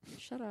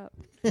 Shut up.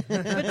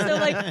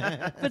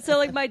 but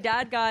so my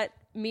dad got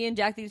me and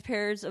Jack these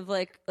pairs of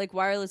like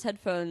wireless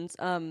headphones.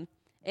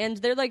 And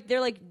they're like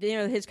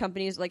his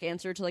company's like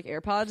answer to like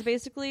AirPods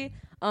basically.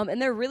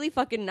 And they're really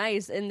fucking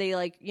nice, and they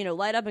like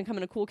light up and come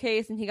in a cool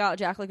case. And he got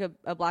Jack like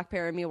a black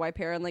pair and me a white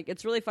pair, and like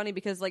it's really funny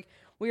because like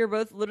we were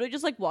both literally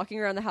just like walking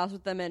around the house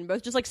with them and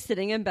both just like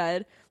sitting in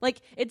bed.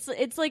 Like it's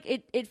like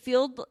it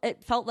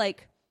felt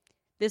like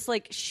this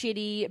like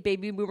shitty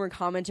baby boomer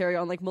commentary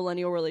on like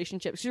millennial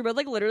relationships. We were both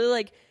like literally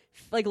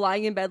like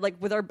lying in bed like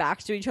with our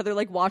backs to each other,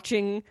 like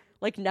watching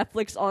like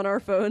Netflix on our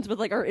phones with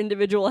like our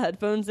individual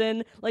headphones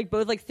in, like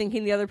both like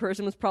thinking the other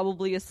person was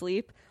probably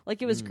asleep.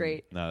 Like it was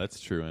great. No, that's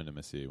true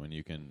intimacy when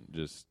you can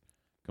just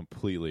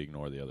completely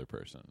ignore the other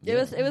person. It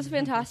was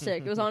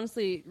fantastic. It was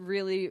honestly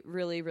really,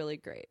 really, really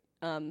great.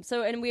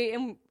 So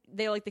and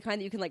they like the kind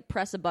that you can like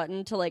press a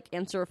button to like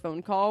answer a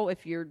phone call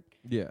if you're.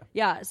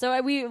 Yeah. So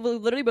we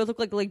literally both look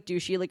like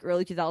douchey, like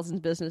early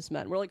 2000s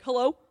businessmen. We're like,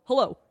 hello,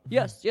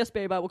 yes,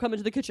 babe, I will come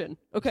into the kitchen.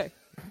 Okay.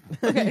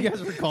 You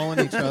guys were calling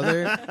each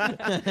other.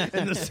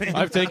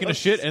 I've taken a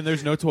shit and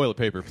there's no toilet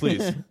paper.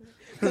 Please.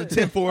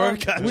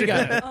 10-4. We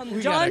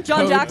got John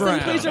Code Jackson, Brown.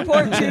 please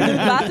report to the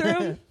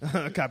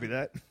bathroom. Copy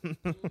that.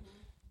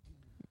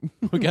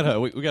 we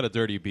got a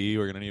dirty B.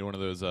 We're gonna need one of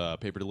those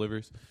paper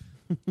deliveries.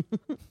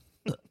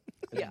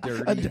 Yeah.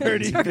 A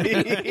dirty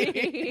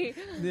B.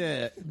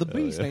 Yeah, the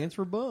B stands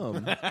for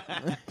bum.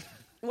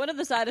 One of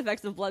the side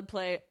effects of blood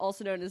play,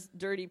 also known as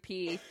dirty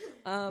pee.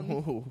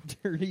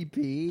 Dirty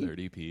P.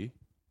 Dirty P.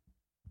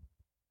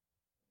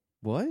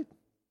 What?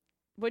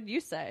 What'd you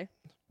say?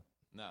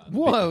 No.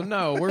 Whoa,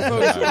 no, we're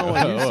focusing on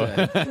what you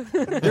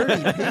said.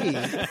 Dirty P.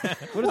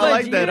 I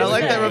like that. I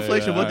like that say?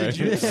 reflection. What did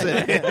you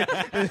say?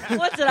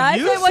 What did I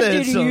You say? What said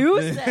did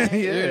you something.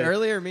 say? Dude,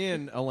 earlier, me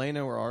and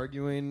Elena were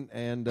arguing,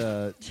 and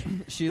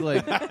she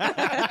like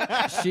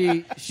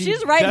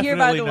She's right here,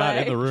 by Definitely the not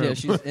way. in the room. Yeah,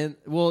 she's in.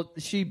 Well,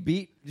 she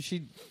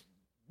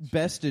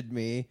bested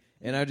me,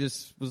 and I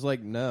just was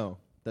like, no,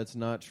 that's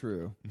not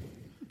true,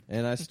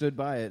 and I stood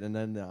by it, and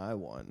then I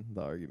won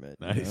the argument.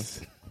 you know?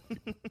 Nice.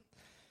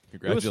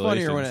 It was Congratulations.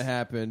 funnier when it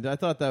happened. I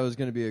thought that was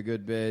going to be a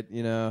good bit.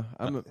 You know,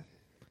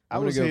 I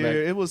was go here. back.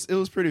 It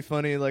was pretty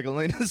funny. Like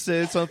Elena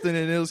said something,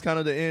 and it was kind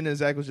of the end, and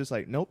Zach was just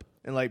like, "Nope,"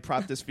 and like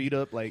propped his feet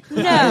up, like,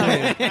 No.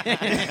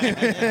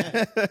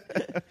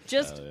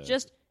 Just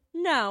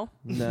no.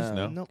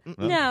 No, "Nope,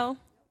 No.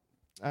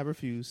 I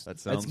refuse." That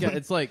sounds.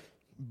 it's like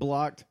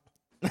blocked.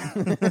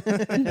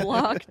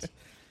 Blocked.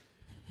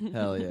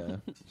 Hell yeah,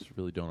 Just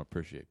really don't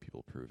appreciate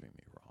people proving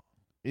me wrong.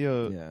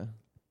 Yeah, yeah.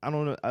 I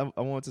don't know.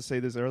 I wanted to say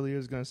this earlier.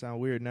 It's gonna sound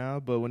weird now,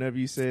 but whenever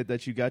you said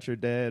that you got your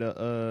dad,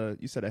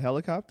 you said a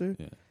helicopter.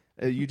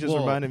 Yeah. You just Whoa.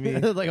 reminded me.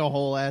 like a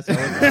whole ass.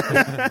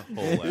 helicopter.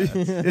 Whole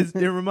ass.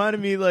 It reminded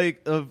me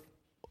like of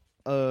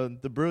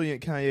the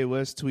brilliant Kanye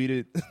West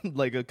tweeted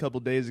like a couple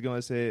days ago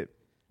and said,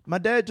 "My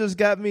dad just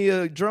got me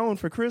a drone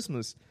for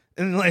Christmas,"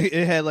 and like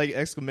it had like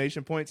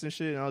exclamation points and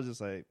shit, and I was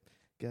just like,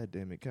 "God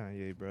damn it,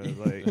 Kanye, bro!"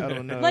 Like I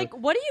don't know. Like,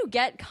 what do you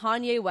get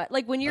Kanye West?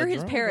 Like, when you're A his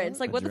drone, parents,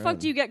 bro. like, A what the fuck drone.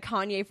 do you get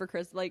Kanye for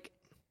Chris? Like,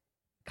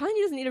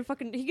 Kanye doesn't need a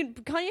fucking.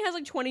 Kanye has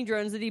like 20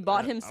 drones that he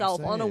bought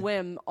himself on a saying.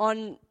 whim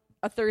on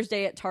a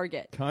Thursday at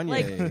Target. Kanye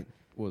Like,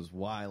 was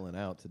wilding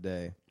out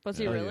today. was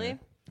he really?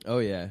 Oh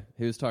yeah,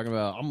 he was talking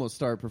about I'm gonna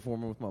start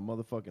performing with my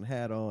motherfucking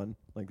hat on,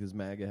 like his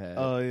MAGA hat.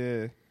 Oh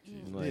yeah,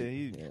 Like,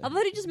 yeah. I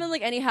thought he just meant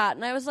like any hat,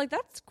 and I was like,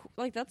 that's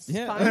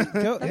Yeah. fine.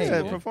 Go, That's hey,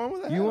 Yeah, cool. perform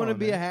with that. you want to on,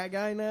 be a man. hat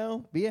guy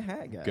now? Be a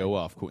hat guy. Go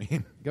off,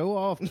 Queen. Go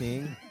off,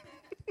 King.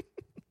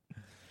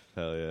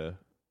 Hell yeah.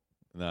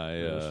 Nah,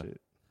 Real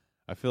shit.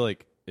 I feel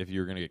like if you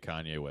were gonna get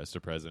Kanye West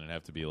a president, it'd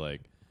have to be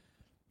like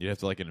you'd have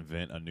to like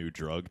invent a new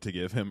drug to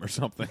give him or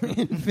something.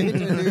 Invent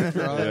a new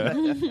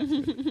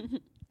drug.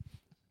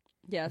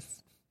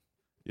 Yes.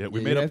 Yeah,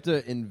 we Yeah, made you up. have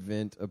to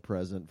invent a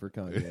present for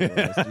Kanye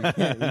West.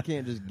 You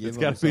can't just give It's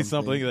him got to be something.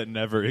 something that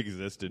never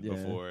existed Yeah.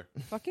 before.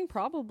 Fucking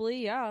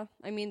probably, yeah.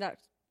 I mean, that,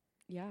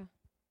 yeah.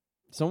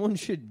 Someone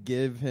should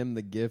give him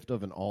the gift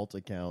of an alt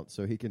account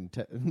so he can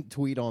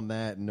tweet on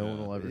that and no one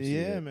will ever see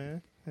Yeah, it.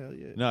 man. Hell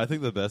yeah. No, I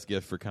think the best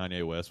gift for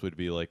Kanye West would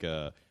be like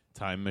a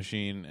time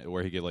machine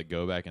where he could like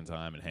go back in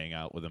time and hang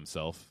out with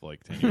himself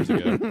like 10 years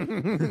ago.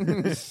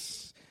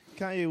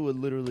 Kanye would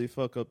literally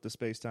fuck up the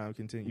space-time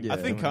continuum. I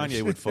think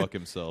Kanye would fuck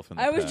himself in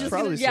the I was past. just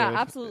Probably gonna, yeah, so.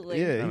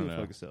 absolutely. Yeah, I he don't would know.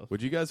 fuck himself.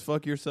 Would you guys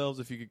fuck yourselves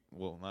if you could?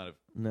 Well, not if.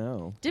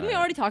 No. Didn't we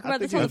already talk about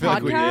this think on the I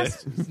feel like we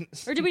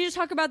podcast? Or did we just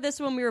talk about this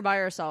when we were by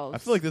ourselves? I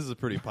feel like this is a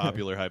pretty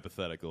popular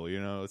hypothetical.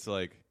 You know, it's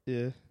like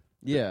Yeah.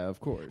 Yeah,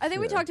 of course. I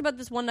think we yeah. talked about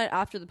this one night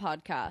after the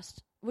podcast.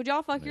 Would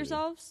y'all fuck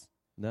yourselves?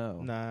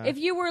 No. Nah. If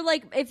you were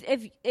like,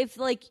 if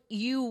like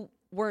you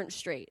weren't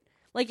straight,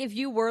 like if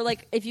you were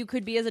like, if you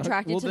could be as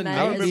attracted well, to then men,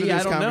 I don't as remember you, I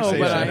this don't know,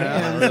 but I conversation. I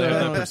am. don't really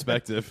have so- that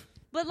perspective.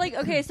 but like,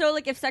 okay, so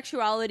like if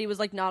sexuality was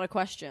like not a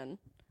question,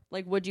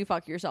 like would you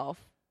fuck yourself?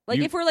 Like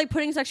You- if we're like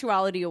putting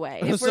sexuality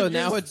away. If So we're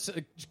now just,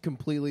 it's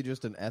completely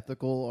just an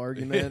ethical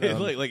argument.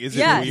 like, is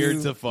Yes. it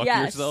weird to fuck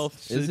Yes.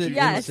 yourself? Is it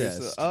Yes.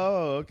 incest?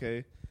 Oh,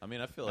 okay. I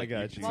mean, I feel like got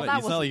you. it's Well, not, that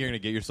it's not like wasn't- you're gonna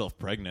get yourself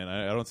pregnant.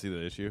 I don't see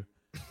the issue.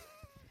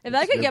 if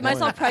I could good get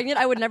myself point. pregnant,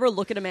 I would never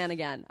look at a man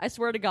again. I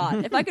swear to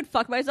God. If I could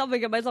fuck myself and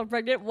get myself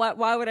pregnant,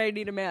 why would I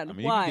need a man? I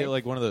mean, why? you can get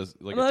like one of those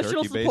like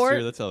Emotional a turkey support.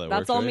 baster. That's how that That's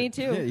works. all right? me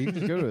too. Yeah, you can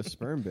just go to a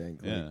sperm bank.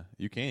 Like, Yeah,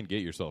 you can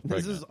get yourself This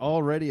pregnant. is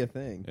already a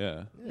thing.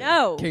 Yeah,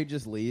 No. Kate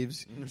just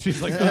leaves. she's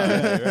like, oh,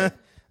 yeah, right.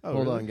 Oh,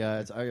 Hold really? on,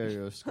 guys. I gotta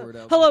go squirt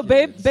out. Hello, some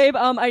babe. kids. Babe,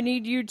 I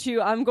need you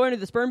to. I'm going to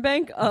the sperm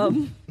bank.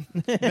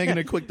 Making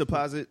a quick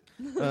deposit.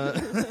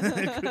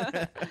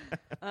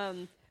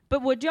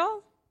 But would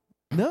y'all?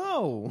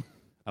 No.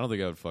 I don't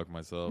think I would fuck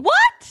myself.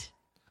 What?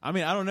 I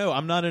mean, I don't know.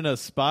 I'm not in a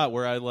spot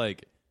where I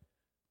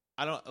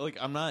I don't like.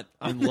 I'm not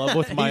in love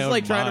with my He's own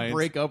like trying mind. to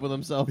break up with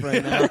himself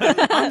right now.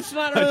 I'm just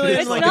not really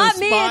It's in like not a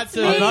me, spot it's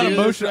to. me. I'm not do this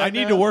emotional. right I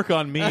need now. to work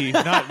on me,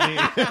 not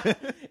me.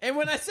 And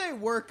when I say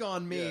work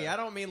on me, I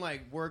don't mean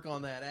like work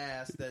on that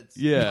ass. That's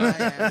Yeah. my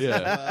ass Yeah.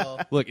 as well.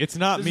 Look, it's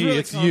not It's me. really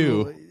It's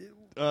you.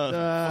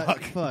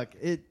 convoluted. Fuck.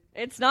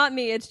 It's not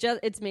me. It's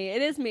me.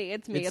 It is me.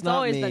 It's me. It's not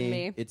always me. been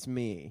me. It's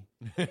me.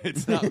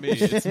 It's not me.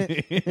 It's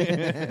me.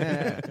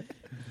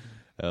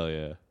 Hell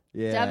yeah.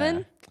 Yeah.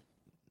 Devin?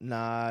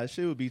 Nah,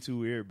 shit would be too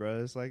weird,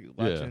 bro. It's like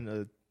watching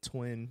a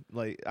twin.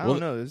 Like I Well,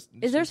 don't know.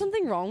 Is there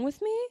something wrong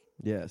with me?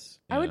 Yes.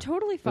 I would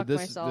totally fuck But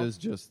this myself. is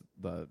just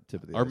the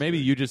tip of the Or maybe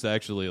iceberg. you just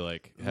actually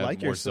like have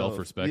Like more yourself.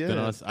 self-respect than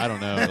Yeah. us. I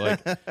don't know.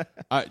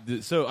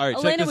 Like, so all right,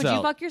 check Elena, this would out.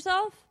 you fuck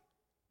yourself?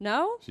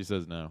 No? She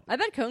says no. I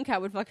bet Cone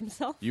Cat would fuck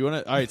himself. You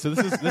want to? All right. So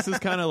this is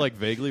kind of like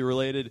vaguely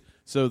related.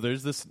 So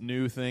there's this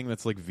new thing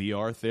that's like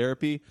VR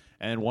therapy,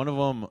 and one of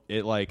them,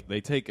 it like they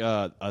take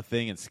a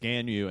thing and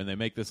scan you, and they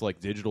make this like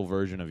digital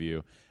version of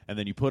you, and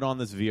then you put on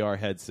this VR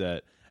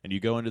headset, and you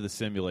go into the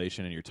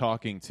simulation, and you're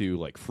talking to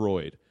like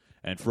Freud,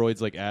 and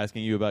Freud's like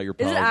asking you about your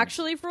Is problems. it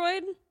actually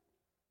Freud?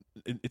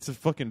 It's a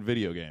fucking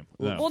video game.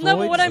 No. Well, no,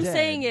 but what Freud's I'm dead.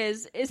 saying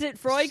is it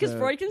Freud? Because So-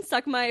 Freud can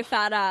suck my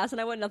fat ass,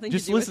 and I want nothing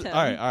Just to do listen. with him.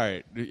 All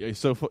right.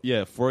 So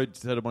yeah, Freud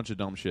said a bunch of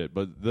dumb shit,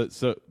 but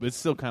so it's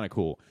still kind of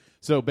cool.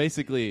 So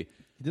basically,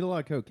 He did a lot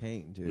of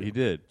cocaine, too. he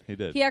did.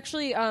 He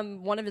actually,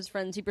 one of his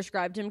friends, he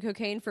prescribed him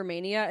cocaine for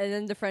mania, and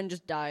then the friend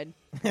just died.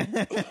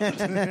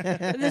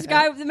 This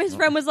guy, his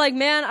friend was like,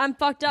 "Man, I'm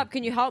fucked up.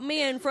 Can you help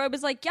me?" And Freud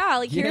was like, "Yeah,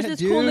 like here's this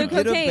dude, cool new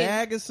get cocaine." a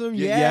bag of some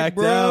Get yak,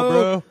 yacked out,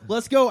 bro.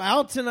 Let's go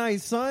out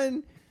tonight,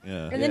 son.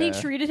 Yeah. And then he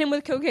Yeah. treated him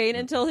with cocaine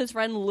until his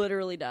friend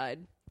literally died.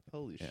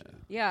 Holy shit.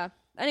 Yeah.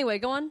 Anyway,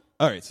 go on.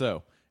 All right,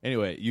 so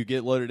anyway, you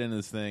get loaded into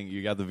this thing,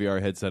 you got the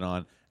VR headset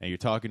on, and you're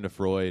talking to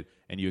Freud,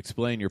 and you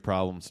explain your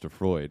problems to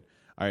Freud.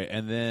 All right,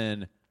 and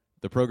then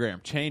the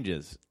program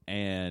changes,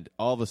 and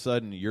all of a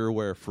sudden you're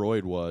where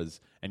Freud was,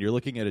 and you're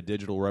looking at a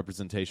digital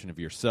representation of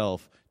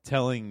yourself,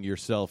 telling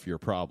yourself your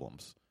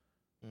problems.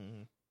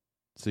 Mm-hmm.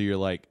 So you're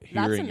like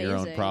hearing your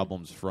own amazing.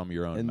 problems from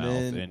your own And mouth,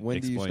 then and when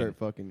do you explain. start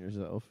fucking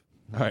yourself?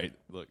 All right,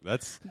 look,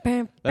 that's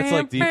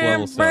like deep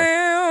level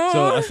stuff.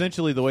 So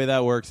essentially, the way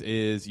that works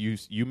is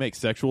you make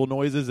sexual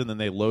noises, and then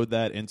they load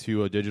that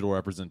into a digital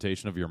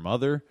representation of your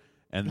mother,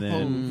 and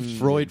then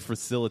Freud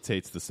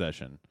facilitates the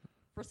session.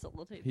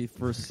 Facilitate. He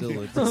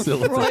facilitates.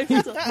 Freud.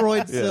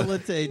 Freud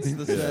facilitates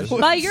the session.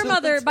 By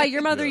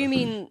your mother, you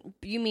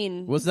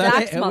mean Was that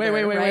Zach's mother,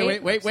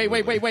 right?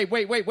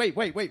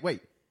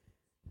 wait.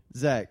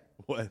 Zach,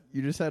 What?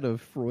 you just had a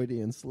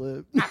Freudian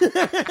slip.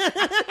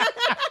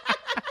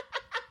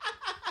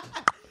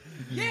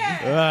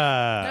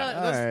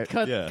 Ah. Let's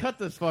cut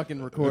this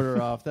fucking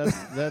recorder off. That's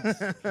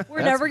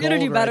We're never gonna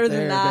do gold better right than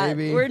there, that.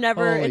 baby. We're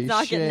never. Holy It's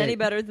not getting shit. any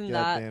better than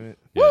God that. damn it.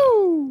 Yeah.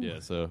 Woo! Yeah,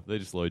 so they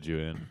just load you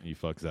in, and you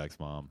fuck Zach's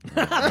mom.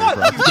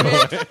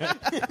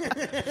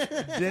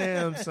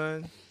 Damn,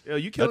 son. Yo,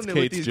 you killing That's it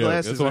with Kate's these joke.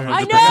 glasses. That's 100%. man.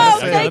 I know,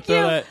 gotta thank throw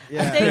you. that-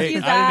 Yeah. Thank you,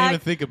 I Zach. didn't even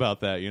think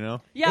about that, you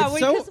know? Yeah, It's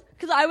so-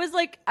 because I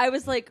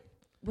was like,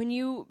 when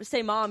you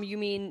say mom, you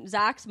mean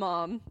Zach's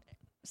mom.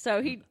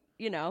 So he,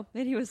 and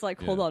he was like,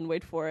 hold Yeah. on,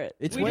 wait for it.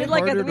 It's we way did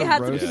like harder we to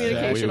had some roast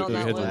communication Zach on with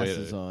that the one.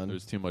 glasses on.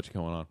 There's too much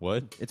going on.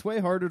 What? It's way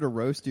harder to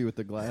roast you with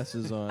the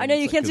glasses on. I know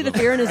you It's can't see like- the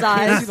fear in his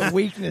I eyes. see the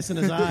weakness in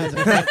his eyes.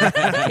 I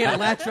can't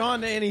latch on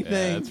to Yeah,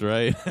 anything. that's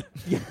right.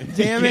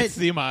 Damn Can't it.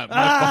 see my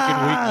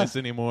fucking weakness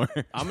anymore.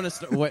 I'm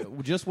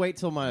gonna just wait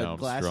till my No, I'm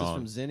glasses strong.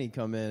 from Zinni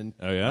come in.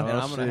 Oh, yeah? and Oh,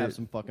 I'm gonna shit. have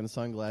some fucking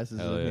sunglasses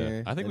Hell in yeah.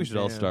 here. I think we And should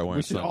all start wearing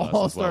we should sunglasses all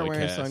while start we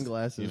wearing cast,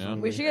 sunglasses. you know?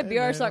 when We should get Hey, BR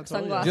man, suck I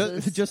told you.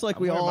 sunglasses. just like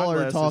I'm we wearing all my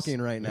are glasses. talking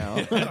right now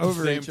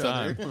over Same each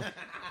time. other.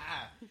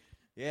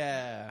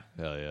 Yeah.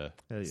 Hell yeah.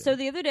 Hell yeah. So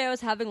the other day I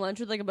was having lunch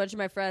with like a bunch of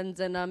my friends,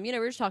 and we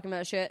were just talking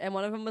about shit, and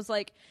one of them was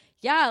like,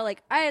 "Yeah,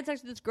 like I had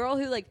sex with this girl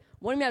who like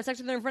wanted me to have sex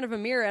with her in front of a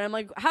mirror," and I'm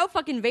like, "How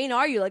fucking vain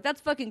are you? Like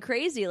that's fucking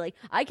crazy. Like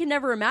I can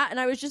never imagine." And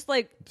I was just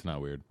like, It's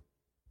not weird.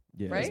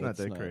 Yeah, Right? It's not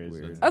that crazy.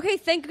 weird. "Okay,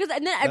 thank." Because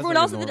and then everyone like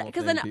a else at the normal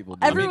because thing then people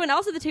do. everyone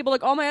else at the table,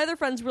 like all my other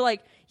friends, were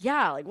like,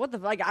 "Yeah, like what the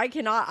like I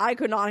could not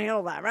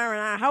handle that.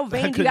 How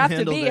vain do you couldn't have to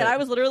handle be?" that. And I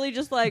was literally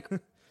just like,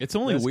 It's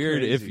only That's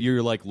weird if crazy.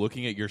 you're like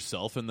looking at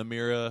yourself in the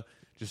mirror,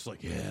 just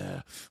like,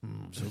 yeah,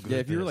 so good. Yeah,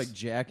 at if you were this. like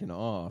jacking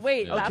off.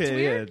 "Wait, Yeah. that's Okay,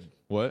 weird." yeah.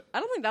 What? I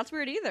don't think that's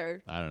weird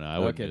either. I don't know. I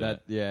wouldn't Okay, do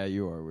that. yeah,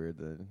 you are weird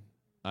then.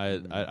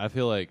 I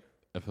feel like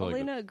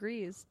Elena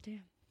agrees.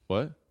 Damn.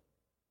 what?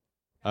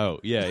 Oh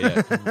yeah,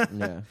 yeah.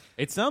 Yeah.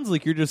 It sounds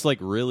like you're just like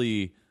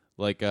really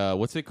like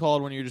what's it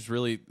called when you're just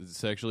really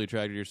sexually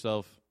attracted to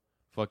yourself?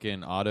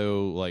 Fucking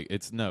auto like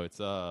it's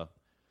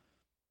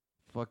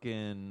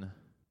fucking.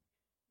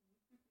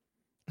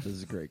 This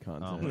is great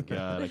content. Oh my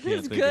god, I This can't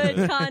is think good of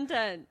it.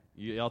 content.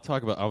 I'll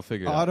talk about. I'll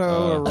figure it out.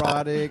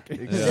 Autoerotic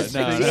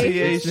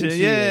Asphyxiation.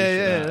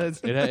 Yeah. That's,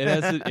 It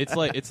has.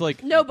 It's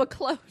like. No, but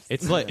close.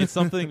 It's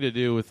something to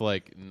do with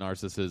like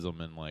narcissism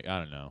and like I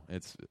don't know.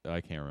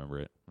 I can't remember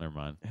it. Never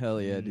mind. Hell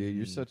yeah, dude!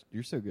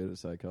 You're so good at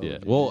psychology. Yeah.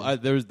 Well,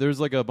 dude. there's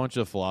like a bunch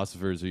of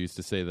philosophers who used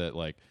to say that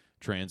like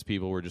trans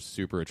people were just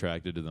super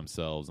attracted to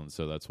themselves, and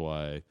so that's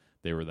why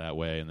they were that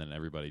way, and then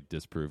everybody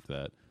disproved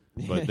that.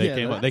 But they Yeah,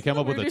 came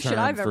up with a weirdest shit term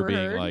I've for ever being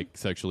heard. like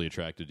sexually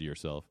attracted to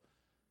yourself.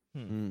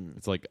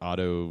 It's like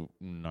auto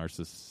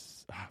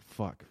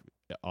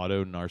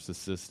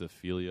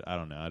narcissistophilia. I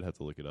don't know. I'd have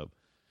to look it up.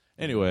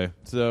 Anyway,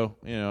 so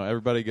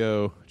everybody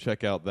go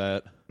check out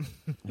that.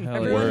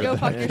 Everyone go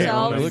fuck Can't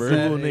yourselves.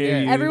 remember.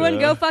 Everyone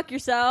go fuck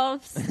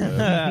yourselves.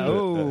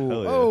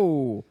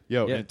 Oh.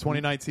 Yo, Yeah. in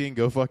 2019,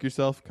 go fuck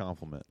yourself.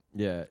 Compliment.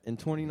 Yeah, in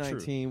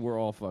 2019, we're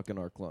all fucking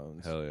our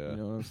clones. Hell yeah. You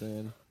know what I'm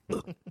saying?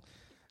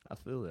 I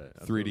feel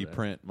that. 3D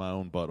print my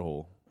own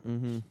butthole.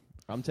 Mm-hmm.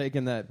 I'm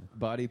taking that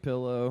body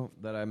pillow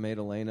that I made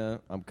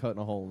Elena. I'm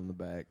cutting a hole in the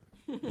back.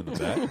 In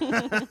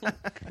the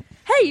back.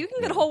 Hey, you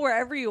can get a hole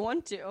wherever you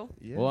want to.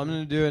 Yeah. Well, I'm going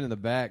to do it in the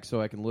back so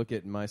I can look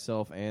at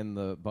myself and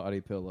the body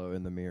pillow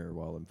in the mirror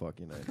while I'm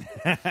fucking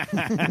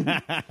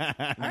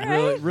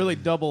it. Really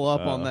double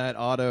up on that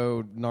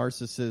auto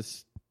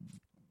narcissist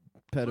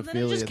pedophilia. Well, then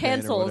it just thing or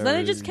cancels. whatever Then it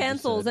you just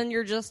cancels, said. and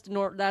you're just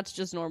that's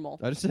just normal.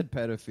 I just said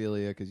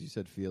pedophilia because you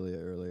said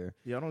philia earlier.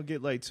 Y'all don't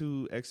get like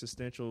too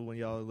existential when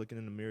y'all are looking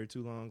in the mirror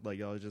too long. Like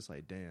y'all are just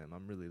like, damn,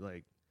 I'm really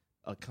like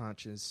a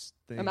conscious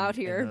thing. I'm out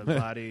in here. the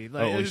body.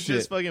 Like Holy it's shit.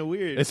 just fucking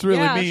weird. It's really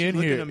Yeah. me in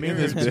Look here. in the mirror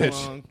this too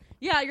bitch. long.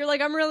 Yeah, you're like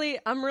I'm really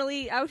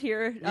out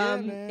here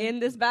man. in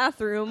this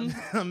bathroom.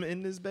 I'm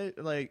in this bed.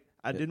 Like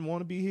I didn't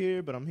want to be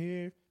here, but I'm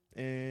here,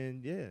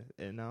 and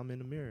and now I'm in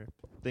the mirror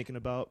thinking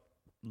about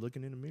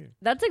looking in the mirror.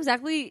 That's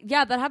exactly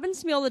that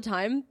happens to me all the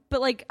time.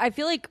 But like I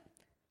feel like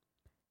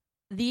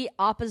the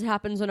opposite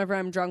happens whenever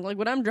I'm drunk. Like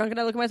when I'm drunk and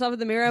I look at myself in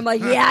the mirror, I'm like,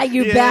 yeah,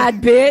 you Yeah,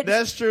 bad bitch.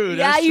 That's true.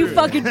 Yeah, That's you true.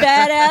 fucking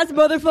badass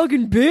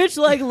motherfucking bitch.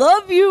 Like,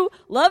 love you,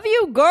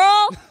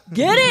 girl.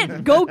 Get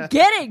it. Go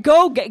get it.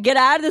 Go get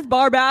out of this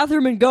bar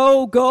bathroom and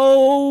go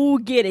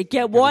get it.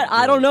 Get what?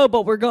 I don't know,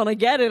 but we're gonna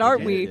get it,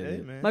 aren't we?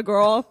 Hey, man. My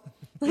girl.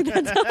 Like,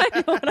 that's how I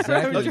know what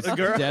Zach I'm is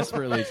drunk.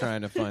 desperately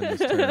trying to find this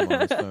term on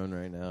his phone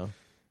right now.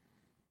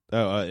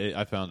 Oh,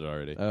 I found it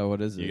already. Oh,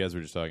 what is it? You guys were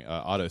just talking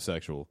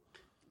autosexual.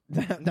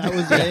 that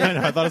was I it.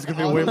 know, I thought it was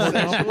gonna be way more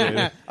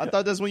complicated. I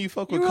thought that's when you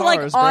fuck You with were like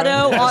cars,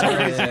 auto.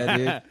 Yeah,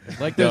 dude.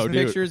 Like those No,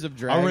 dude. pictures of I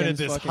dragons. rented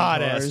this fucking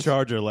hot ass cars.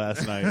 Charger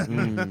last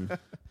night.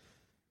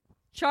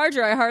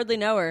 Charger, I hardly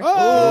know her.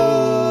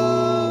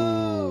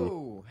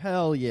 Oh,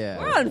 hell yeah!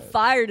 We're on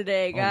fire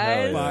today,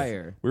 guys.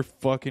 Fire. We're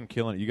fucking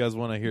killing it. You guys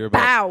want to hear about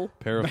Bow.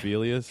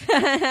 paraphilias?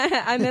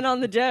 I'm in on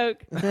the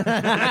joke.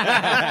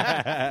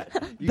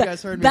 You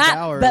guys heard me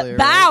bow earlier.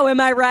 Bow, am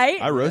I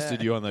right? I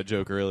roasted you on that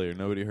joke earlier.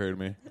 Nobody heard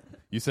me.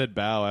 You said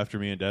bow after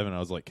me and Devin. I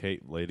was like,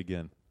 Kate, late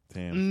again.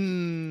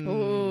 Damn.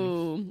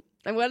 Ooh.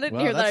 I'm glad I didn't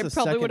Well, hear that. I that's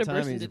the probably second would have time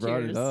burst he's into brought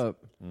tears. it up.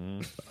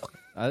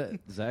 Mm.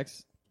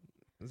 Zach's.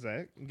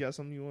 Zach, you got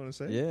something you want to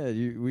say? Yeah,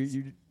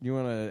 you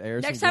want to air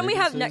Next some time we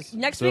have grievances?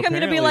 next So week, I'm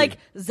going to be apparently-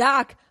 like,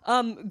 Zach,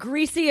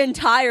 greasy and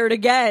tired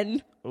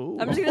again. Ooh.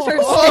 I'm just going to start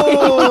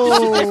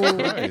Oh,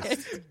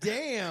 Christ.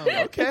 damn.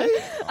 Okay.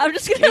 I'm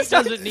just going to Kate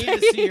start doesn't need to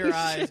see your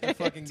eyes to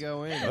fucking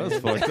go in. That was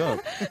fucked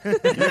up.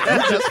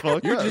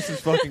 You're just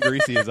as fucking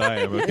greasy as I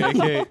am, okay,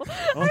 Kate?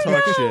 Don't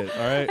talk shit,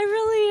 all right? I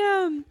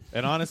really am.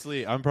 And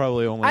honestly, I'm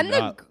probably only I'm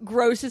not. the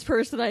grossest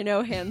person I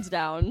know, hands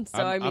down. So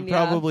I mean, I'm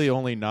yeah. probably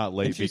only not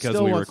late And she because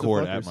still we wants to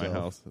record fuck at my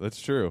herself. house.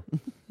 That's true.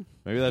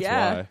 Maybe that's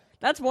yeah. why.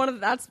 That's one of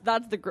that's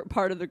the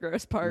part of the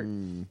gross part.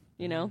 You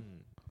know.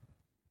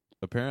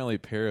 Apparently,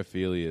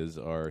 paraphilias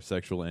are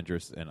sexual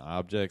interests in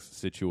objects,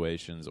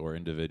 situations, or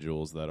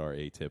individuals that are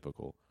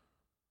atypical.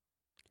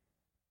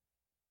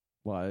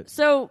 What?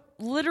 So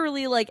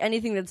literally, like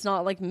anything that's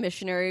not like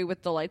missionary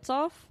with the lights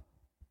off,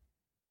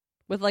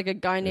 with like a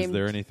guy Is named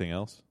there anything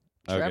else?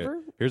 Trevor.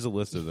 Okay. Here's a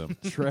list of them.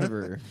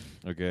 Trevor.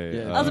 Okay.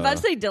 Yeah. I was about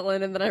to say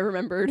Dylan, and then I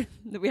remembered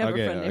that we have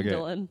okay, a friend named okay.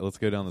 Dylan. Let's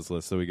go down this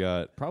list. So we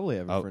got Probably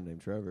have a Oh. friend named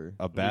Trevor.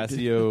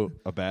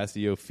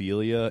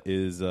 Abasiophobia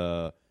is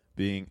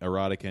being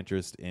erotic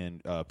interest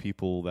in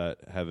people that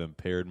have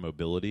impaired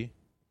mobility.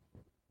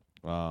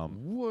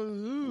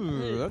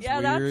 Whoa, that's yeah,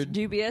 weird. that's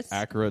dubious.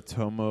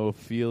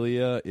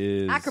 Acrotomophilia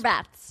is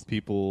Acrobats.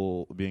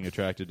 people being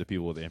attracted to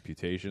people with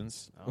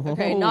amputations.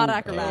 Okay, not Oh,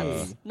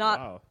 acrobats. Not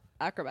Wow.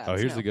 acrobats. Oh,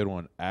 here's no. a good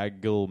one.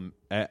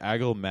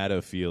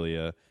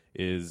 Agilmatophilia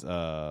is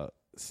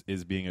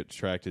being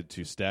attracted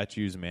to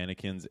statues,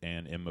 mannequins,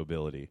 and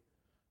immobility.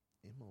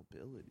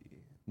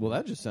 Immobility. Well,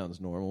 that just sounds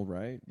normal,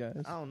 right,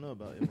 guys? I don't know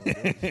about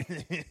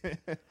immobility.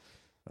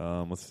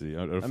 Let's see.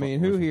 I mean,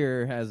 who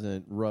here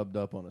hasn't rubbed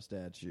up on a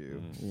statue?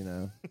 You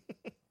know,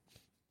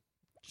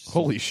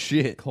 Holy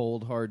shit!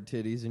 cold hard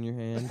titties in your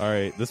hand. All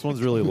right, this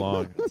one's really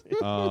long.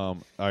 All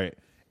right,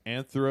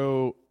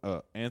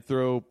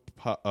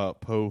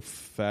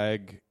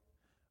 anthropophag.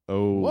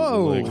 Oh,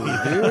 Whoa,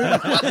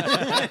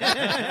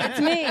 It's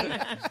me.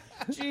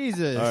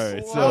 Jesus! All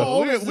right, so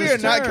Whoa. we are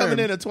not coming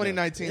into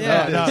 2019.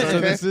 Yeah, like no, this, so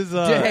okay? this is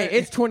Hey,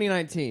 it's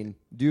 2019.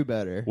 Do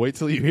better. wait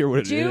till you hear what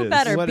it is. Do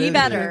better. What Be is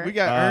better. We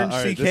got all Earned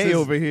right, CK this is-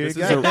 over here. this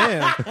is a-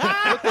 God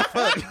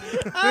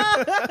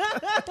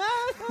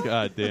damn.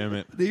 God damn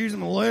it! These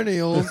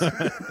millennials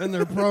and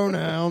their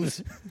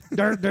pronouns.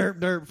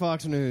 Dirt,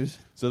 Fox News.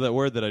 So that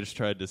word that I just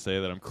tried to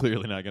say that I'm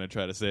clearly not going to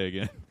try to say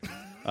again.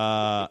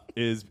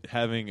 is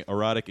having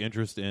erotic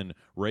interest in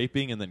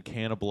raping and then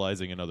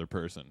cannibalizing another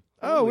person.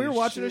 Oh, we were Holy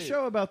watching a shit.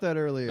 show about that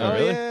earlier. Oh,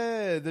 really?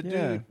 Yeah, the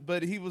Yeah. dude.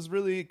 But he was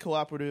really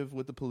cooperative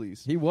with the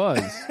police. He was.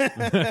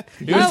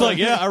 He was like,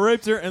 "Yeah, I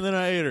raped her and then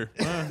I ate her."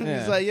 Yeah.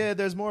 He's like, yeah,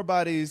 there's more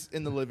bodies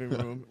in the living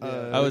room.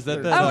 Oh, is that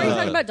Oh, that, are you uh,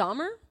 talking about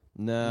Dahmer?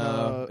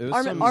 No, it was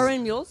Armin, some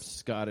Armin Mules?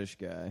 Scottish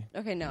guy.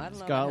 Okay, no, I don't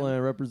know. about him.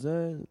 Scotland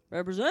represent.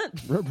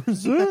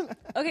 Represent.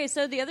 Okay,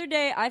 so the other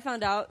day I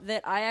found out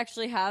that I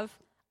actually have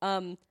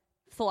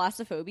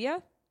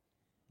thalassophobia.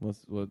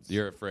 What's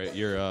You're afraid.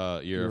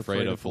 You're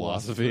afraid of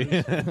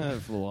philosophy.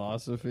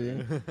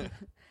 philosophy?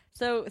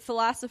 So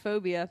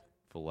thalassophobia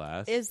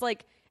is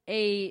like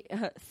a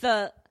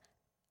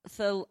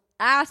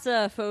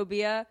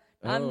thalassophobia.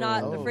 I'm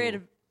not Oh. afraid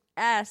of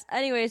ass.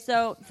 Anyway,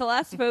 so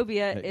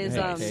thalassophobia is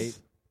Hey, Kate.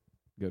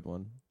 Good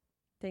one.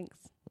 thanks.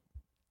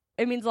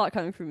 It means a lot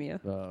coming from you.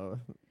 So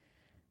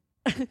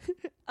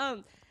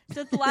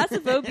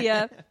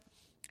thalassophobia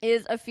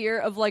is a fear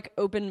of like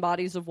open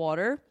bodies of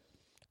water.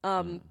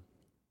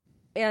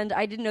 And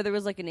I didn't know there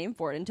was like a name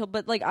for it until,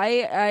 but like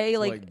I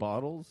like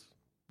bottles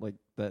like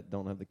that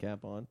don't have the cap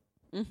on.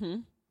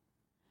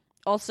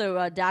 Also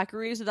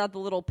daiquiris without the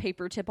little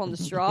paper tip on the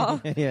straw.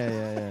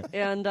 yeah.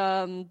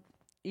 And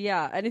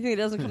yeah, anything that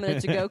doesn't come in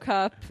a to-go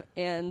cup.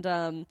 And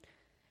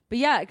but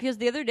yeah, because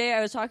the other day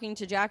I was talking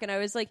to Jack and I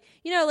was like,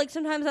 you know, like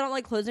sometimes I don't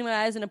like closing my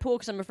eyes in a pool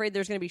because I'm afraid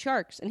there's going to be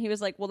sharks. And he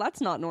was like, well, that's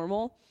not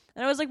normal.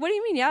 And I was like, what do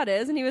you mean? Yeah, it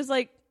is. And he was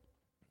like,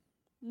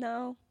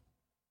 no.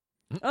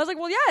 I was like,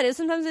 well, yeah, it is.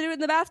 Sometimes I do it in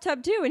the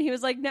bathtub too. And he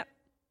was like,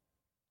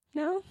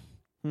 no,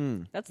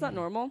 that's not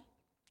normal. So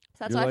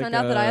that's You're why I like, found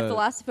out that I have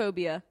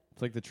thalassophobia.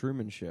 It's like the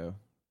Truman Show.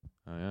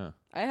 Oh yeah.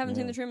 I haven't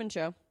seen Yeah. The Truman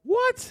Show.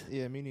 What?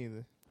 Yeah, me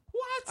neither.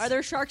 Are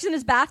there sharks in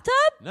his bathtub?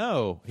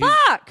 No.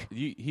 Fuck!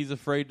 He's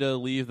afraid to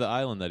leave the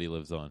island that he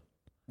lives on.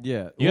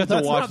 Yeah, You have to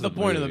that's watch not the the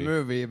point of the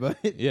movie. movie, but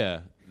it's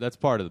Yeah, that's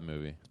part of the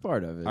movie.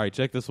 part of it. All right,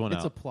 check this one it's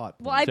out. a plot.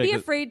 Well, I'd Check be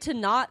this- afraid to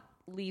not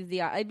leave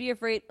the. I'd be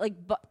afraid, like,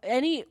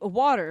 any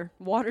water.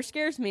 Water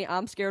scares me.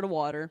 I'm scared of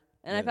water.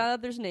 And I Yeah. found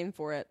out there's a name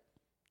for it.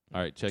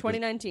 All right, check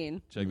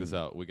 2019. this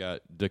out. We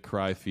got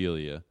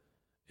decryphilia.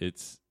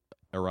 It's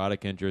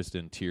erotic interest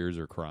in tears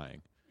or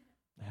crying.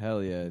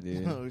 Hell yeah,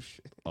 dude. Oh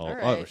shit. Oh, All oh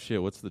right.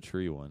 shit! What's the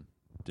tree one?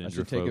 I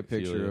should take a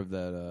picture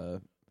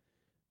Dendrophilia.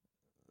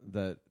 of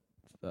that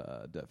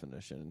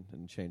definition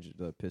and change it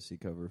to a pissy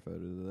cover photo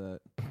to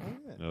that.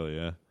 Oh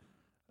yeah,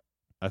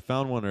 I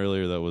found one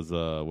earlier that was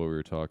what we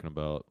were talking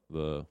about,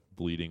 the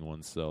bleeding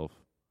oneself.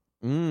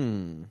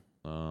 This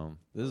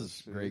This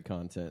is great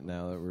content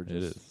now that we're It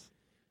just is.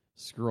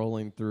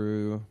 scrolling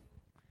through.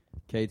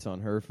 Kate's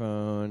on her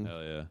phone.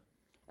 Hell yeah.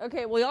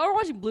 Okay, well, y'all were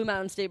watching Blue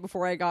Mountain State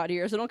before I got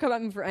here, so don't come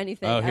at me for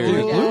anything. Oh, here ever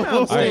you go. again. Blue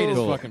Mountain State is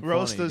cool. fucking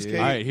Roast funny, us, dude. Kate.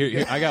 All right,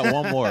 here I got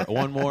one more.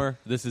 One more.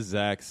 This is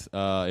Zach's.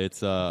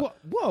 It's Whoa!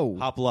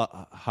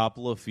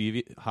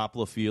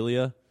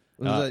 hoplophilia.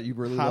 What is that? You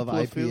really love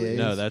Hoplophilia?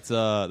 IPAs?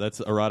 No, that's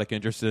erotic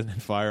interest in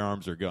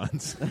firearms or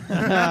guns.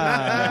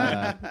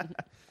 I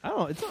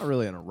don't. It's not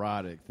really an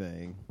erotic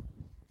thing.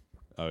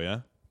 Oh yeah.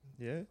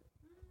 Yeah.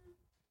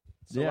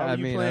 So Yeah, why were I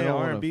you mean, I playing don't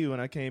wanna- R&B when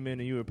I came in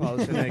and you were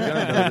polishing that gun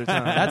the other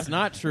time? That's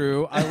not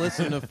true. I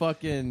listen to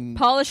fucking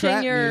Polishing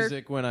trap your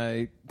music when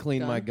I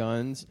clean my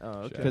guns Oh,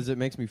 okay. because it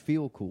makes me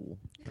feel cool.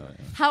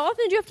 How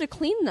often do you have to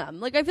clean them?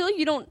 Like, I feel like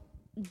you don't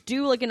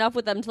do like enough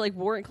with them to like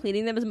warrant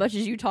cleaning them as much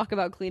as you talk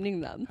about cleaning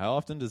them. How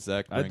often does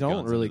Zach? I bring don't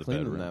guns really into the clean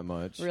them bedroom? that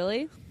much.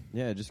 Really?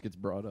 Yeah, it just gets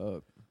brought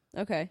up.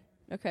 Okay.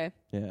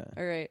 Yeah.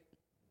 All right.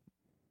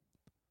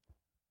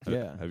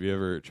 Yeah. Have you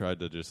ever tried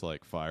to just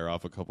like fire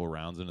off a couple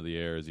rounds into the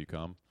air as you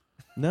come?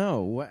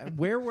 No.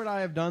 Where would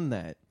I have done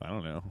that? I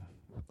don't know.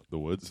 The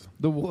woods.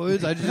 The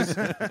woods. I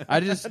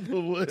just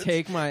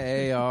take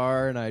my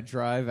AR and I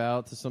drive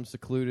out to some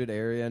secluded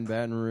area in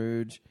Baton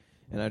Rouge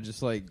and I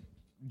just like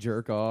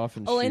jerk off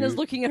and Elena's shoot.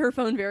 looking at her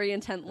phone very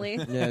intently.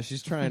 Yeah,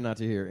 she's trying not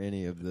to hear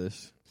any of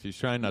this. She's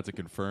trying not to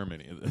confirm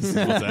any of this. Is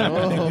what's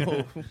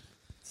happening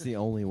It's the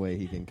only way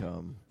he can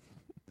come.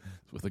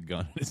 with a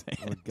gun in his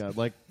hand. Oh God,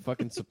 like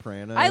fucking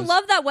Sopranos. I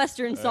love that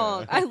Western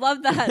song. I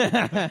love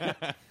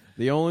that.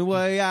 The only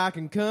way I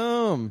can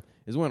come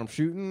is when I'm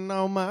shooting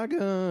on my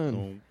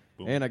gun.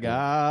 And I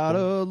got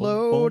a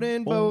load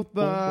in both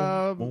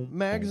my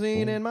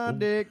magazine and my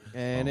dick,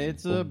 and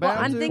it's about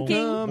I'm to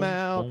thinking- come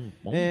out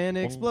and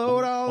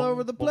explode all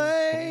over the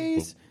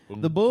place.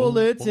 The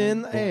bullets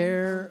in the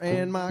air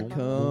and my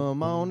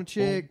cum on a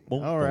chick.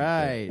 All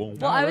right. Well,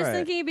 I was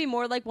thinking it'd be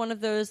more like one of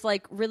those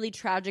like really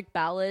tragic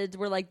ballads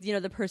where like, you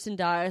know, the person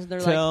dies and they're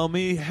like, Tell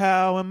me,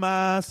 how am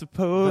I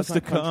supposed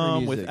That's to not country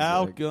come music,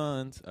 without Zach.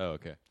 guns? Oh,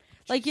 okay.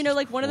 like, you know,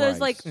 like one of those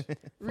like Christ.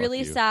 really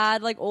you.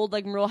 sad, like old,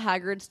 like Merle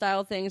Haggard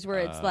style things where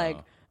it's like,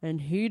 and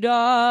he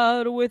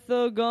died with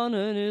a gun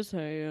in his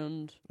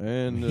hand.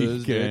 And He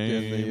his dick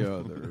in came. the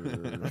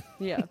other.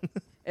 Yeah.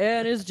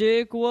 And his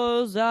dick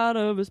was out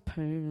of his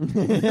pants.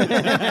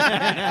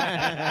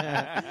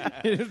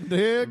 His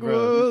dick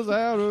was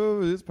out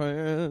of his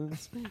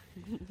pants.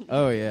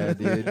 Oh yeah,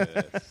 dude.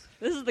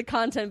 This is is the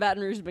content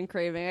Baton Rouge has been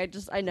craving.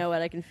 I know it.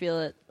 I can feel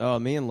it. Oh,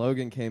 me and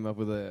Logan came up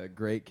with a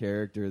great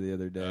character the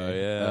other day. Oh,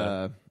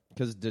 yeah.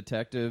 Because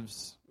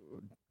detectives.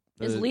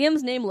 Is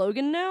Liam's name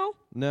Logan now?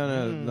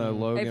 No,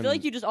 Logan. I feel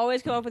like you just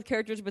always come up with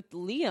characters with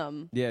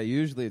Liam. Yeah,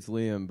 usually it's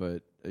Liam,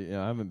 but I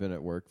haven't been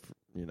at work for,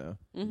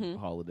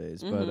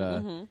 holidays.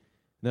 But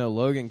no,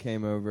 Logan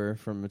came over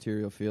from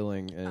Material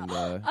Feeling, and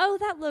Oh,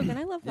 that Logan.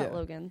 I love that Yeah.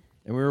 Logan.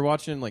 and we were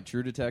watching like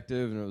True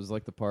Detective, and it was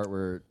like the part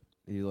where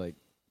he like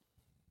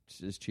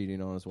is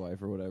cheating on his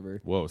wife or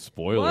whatever. Whoa,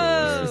 spoiler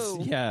Whoa.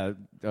 alert. Yeah,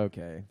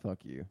 okay, fuck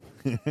you.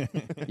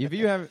 If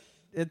you haven't,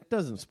 it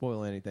doesn't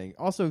spoil anything.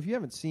 Also, if you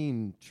haven't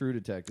seen True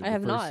Detective, I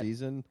have the first not.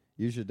 season,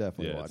 you should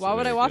definitely Yeah, watch Why it.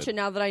 would I very watch good. it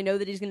now that I know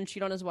that he's going to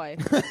cheat on his wife?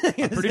 I'm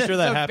pretty sure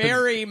that It's a happens.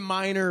 very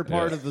minor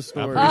part of the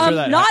story. pretty sure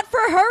that Not for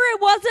her,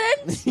 it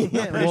wasn't.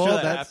 Yeah, I'm pretty well, sure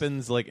that that's-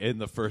 happens like in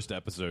the first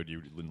episode.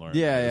 You learn.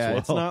 Yeah, as yeah. well.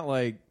 It's not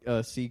like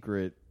a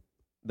secret.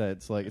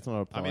 That's like it's not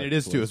a. I plot mean, it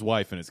is to twist. his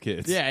wife and his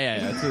kids. Yeah.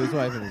 To his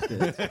wife and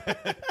his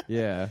kids.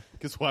 Yeah,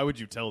 Because why would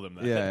you tell them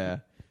that? yeah.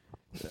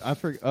 I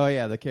forgot. Oh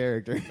yeah, the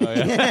character. Oh,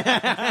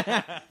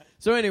 yeah.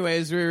 So,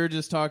 anyways, we were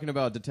just talking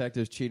about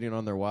detectives cheating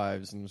on their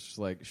wives, and it's just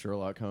like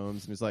Sherlock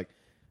Holmes, and he's like,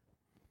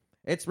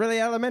 "It's really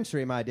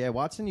elementary, my dear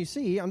Watson. You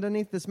see,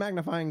 underneath this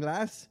magnifying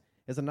glass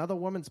is another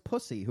woman's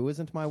pussy who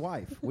isn't my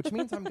wife, which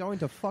means I'm going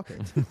to fuck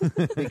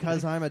it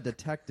because I'm a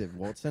detective,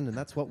 Watson, and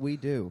that's what we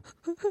do."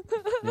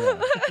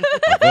 Yeah.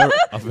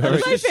 A very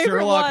That's my Just favorite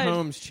Sherlock one.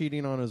 Holmes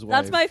cheating on his wife.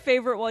 That's my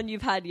favorite one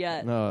you've had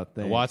yet. No,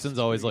 thanks. Watson's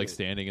always like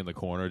standing in the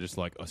corner, just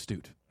like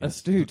astute.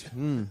 Astute.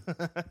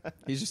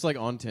 He's just like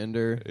on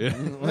Tinder.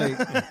 like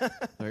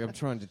I'm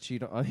trying to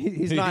cheat on.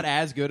 He's not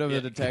as good of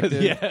a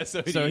detective. Yeah,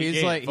 so he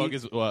he's can't like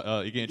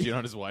fuck he can't cheat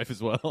on his wife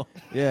as well.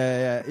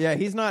 yeah.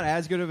 He's not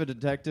as good of a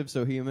detective.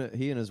 So he and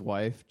his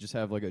wife just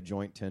have like a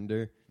joint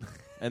Tinder,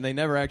 and they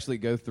never actually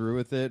go through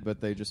with it,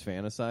 but they just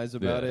fantasize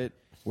about Yeah. it.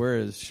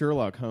 Whereas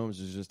Sherlock Holmes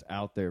is just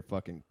out there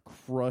fucking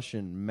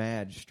crushing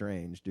mad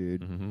strange,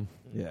 dude. Mm-hmm.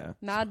 Yeah,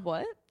 Mad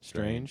what?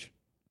 strange.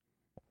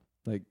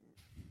 Like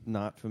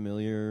not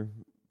familiar.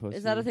 Pussy.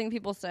 Is that a thing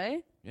people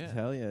say? Yeah.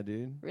 Hell yeah,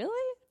 dude.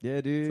 Really?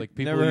 Yeah, dude. It's like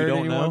people Never you heard don't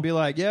anyone know. be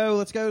like, "Yo,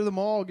 let's go to the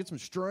mall, get some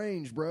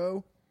strange,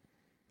 bro."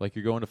 Like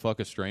you're going to fuck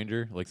a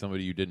stranger, like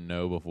somebody you didn't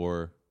know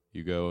before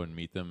you go and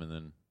meet them, and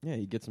then Yeah,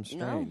 you get some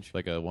No. strange.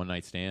 like a one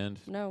night stand.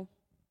 No.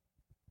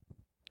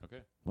 Okay.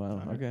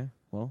 Wow. Okay.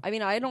 Well, I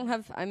mean, I don't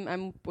have.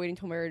 I'm waiting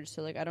till marriage,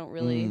 so like I don't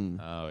really.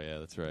 Oh yeah,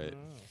 that's right.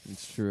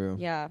 it's true.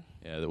 Yeah.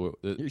 Yeah.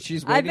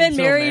 She's I've waiting been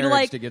till married, marriage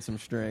like- to get some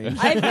strange.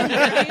 I've been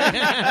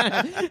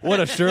married. What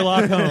a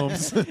Sherlock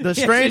Holmes. The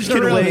strange She's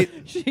can really- wait.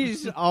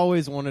 She's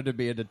always wanted to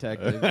be a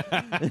detective.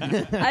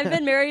 I've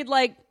been married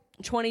like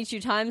 22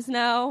 times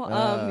now.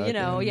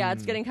 okay. Yeah,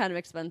 it's getting kind of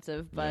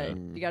expensive, but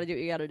you got to do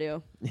what you got to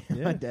do.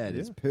 My dad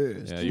is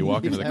pissed. Yeah, you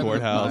walk into the Keeps having to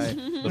courthouse.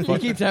 buy- He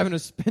keeps having to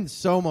spend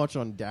so much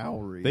on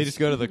dowries. They just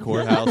go to the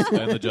courthouse,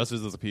 and the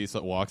justice of the peace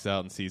walks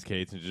out and sees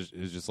Kate, and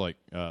is just like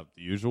the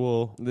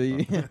usual.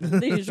 the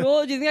The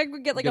usual. Do you think I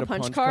could get like get a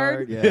punch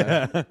card?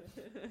 Yeah.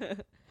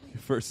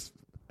 First,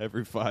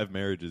 every 5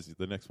 marriages,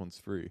 the next one's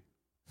free.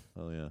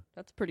 Oh yeah,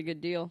 That's a pretty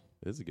good deal.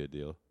 it is a good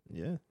deal.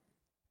 Yeah.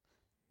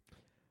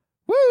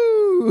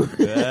 Woo!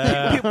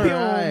 Yeah. All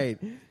right.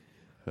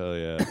 Hell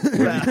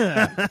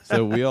yeah.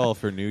 So we all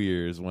for New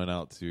Year's went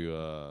out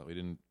to we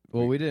didn't.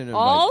 Well, we didn't invite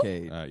All?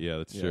 Kate. Yeah,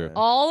 that's Yeah. true.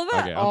 All of it?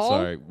 Okay, I'm All?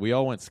 sorry. We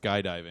all went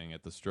skydiving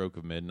at the stroke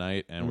of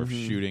midnight, and we're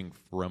shooting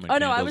Roman Oh,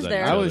 no, I candles was at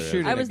there. each I other. was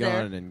shooting I a was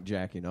there. gun and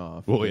jacking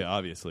off. Well, yeah,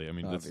 obviously. I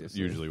mean, that's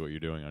Obviously. usually what you're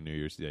doing on New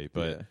Year's Day.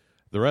 But Yeah.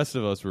 the rest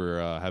of us were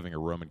having a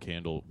Roman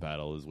candle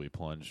battle as we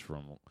plunged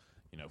from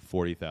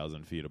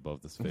 40,000 feet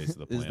above the face of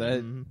the planet. Is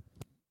that?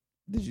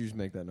 Did you just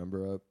make that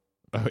number up?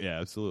 Oh yeah,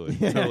 absolutely.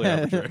 Totally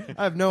arbitrary.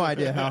 I have no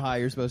idea how high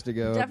you're supposed to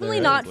go. up Definitely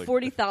there. not Like-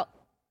 40,000.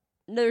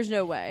 There's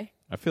no way.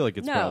 I feel like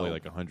it's No. probably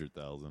like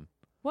 100,000.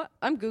 What?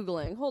 I'm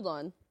Googling. Hold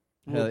on.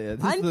 Hell yeah.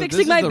 This I'm is the- fixing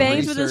this is my the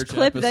bangs with this research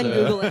clip, then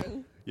episode.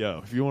 Googling.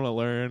 Yo, if you want to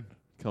learn,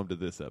 come to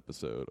this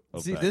episode.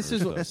 Of See, Baton this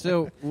is Rouge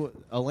Stuff.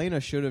 Elena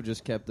should have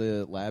just kept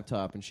the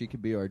laptop, and she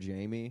could be our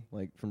Jamie,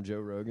 like from Joe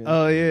Rogan.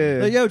 Oh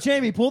yeah. Yo,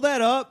 Jamie, pull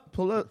that up.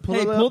 Pull Hey, it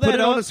pull up. Put that it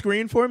on up. the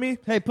screen for me.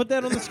 Hey, put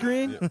that on the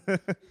screen.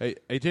 Hey,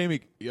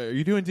 Jamie, are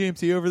you doing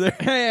DMT over there?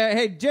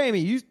 hey, Jamie,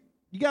 you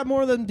got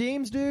more than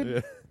Deems,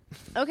 dude.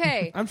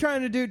 Okay. I'm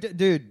trying to do,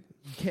 dude.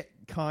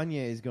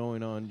 Kanye's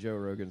going on Joe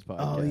Rogan's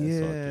podcast. Oh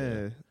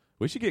yeah.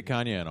 We should get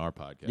Kanye on our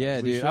podcast. Yeah,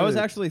 We dude. I was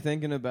should. actually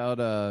thinking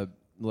about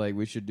like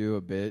we should do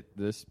a bit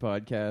this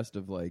podcast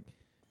of like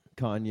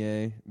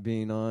Kanye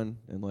being on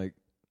and like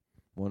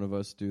one of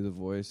us do the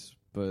voice,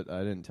 but I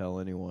didn't tell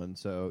anyone.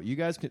 So you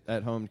guys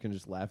at home can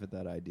just laugh at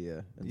that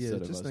idea instead Yeah.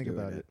 of Just us think doing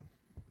about it. it.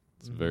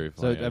 It's very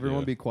So funny. everyone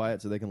idea. be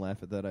quiet so they can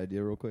laugh at that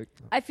idea real quick.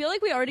 I feel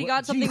like we already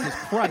got something Jesus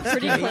Christ,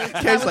 pretty Kate.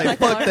 close. Kate's like, That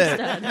was fuck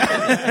that.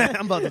 instead.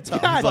 I'm about to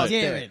talk. God Fuck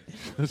damn that.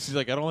 it! She's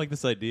like, I don't like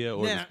this idea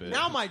or this bit.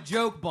 Now my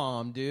joke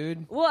bomb,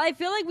 dude. Well, I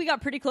feel like we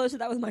got pretty close to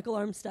that with Michael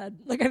Armstead.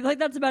 Like, I feel like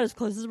that's about as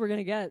close as we're going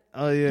to get.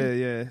 Oh yeah,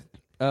 yeah.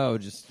 Oh,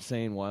 just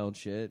saying wild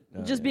shit.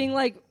 Oh, Just yeah. being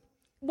like,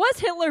 was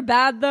Hitler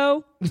bad,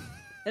 though?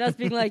 And us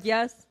being like,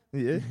 yes.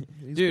 Yeah,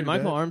 he's Dude, pretty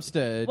Michael bad.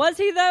 Armstead. Was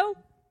he though?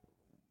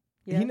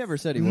 He Yes. never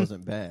said he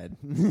wasn't bad.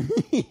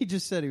 He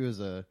just said he was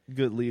a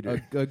Good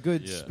leader.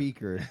 good Yeah.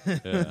 speaker.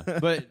 Yeah.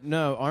 But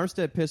no,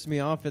 Armstead pissed me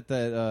off at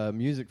that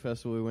music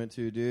festival we went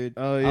to, dude.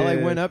 Oh, I like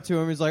yeah. went up to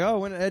him. He's like, "Oh,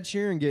 when did Ed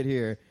Sheeran get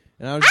here?"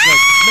 And I was just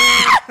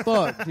like,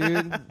 "Man, fuck,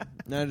 dude."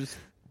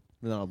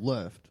 And I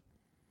left.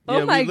 Oh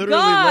Yeah, my we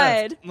literally God.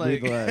 left.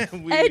 Like, We left.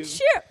 Ed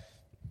Sheeran.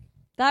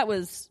 That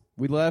was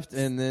We left,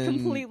 and then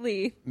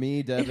completely.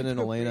 me, Devin, and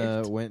Elena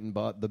inappropriate. went and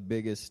bought the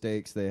biggest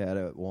steaks they had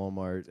at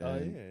Walmart. Oh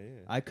and yeah.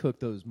 I cooked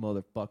those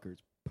motherfuckers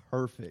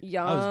perfect.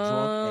 I was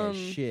drunk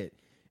as Yum. shit,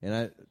 and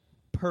I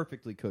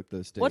perfectly cooked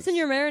those steaks. What's in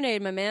your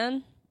marinade, my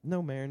man?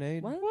 No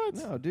marinade. What?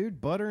 No,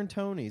 dude. Butter and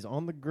Tony's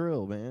on the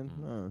grill, man.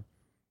 No.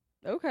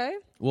 Okay.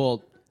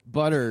 Well,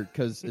 butter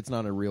because it's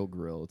not a real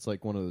grill. It's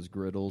like one of those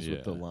griddles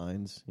with the Yeah.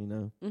 lines, you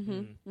know.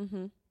 Mm-hmm.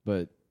 Mm-hmm.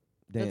 But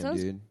damn,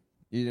 sounds dude,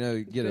 you know,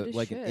 you get good as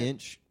an shit.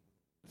 inch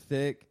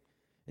thick,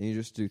 and you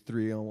just do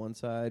 3 on one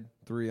side,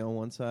 3 on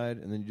one side,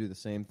 and then you do the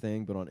same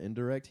thing but on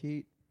indirect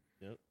heat.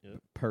 Yep.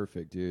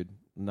 Perfect, dude.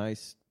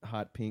 Nice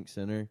hot pink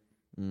center.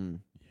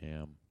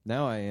 Yam.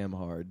 Now I am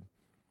hard.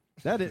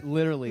 That it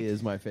literally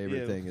is my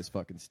favorite Yeah. thing is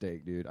fucking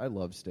steak, dude. I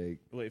love steak.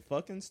 Wait,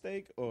 fucking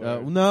steak or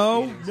No, eating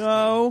no, steak?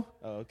 Oh,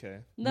 okay.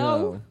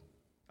 No.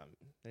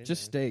 Hey,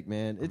 just man. steak,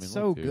 man. I It's mean,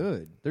 so look, dude.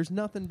 good. There's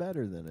nothing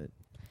better than it.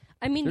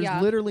 I mean, There's yeah.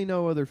 literally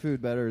no other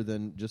food better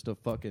than just a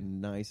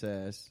fucking nice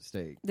ass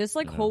steak. This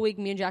whole week,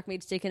 me and Jack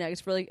made steak and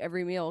eggs for like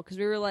every meal because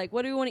we were like,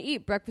 "What do we want to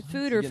eat? Breakfast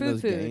food or Getting food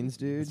those food?" gains,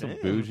 dude. Some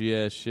Damn. bougie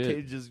ass shit.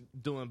 Kid just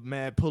doing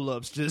mad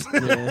pull-ups. Just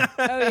Yeah.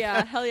 Oh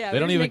yeah, hell yeah. They We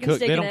don't were even making cook.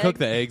 steak They and don't cook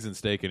the eggs. eggs and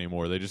steak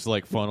anymore. They just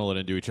like funnel it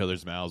into each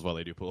other's mouths while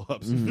they do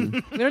pull-ups.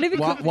 We don't even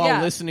while cook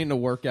while listening to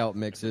workout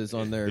mixes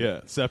on their Yeah,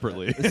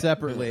 separately.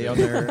 separately on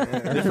their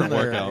Different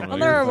workout on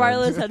their earphones.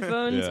 wireless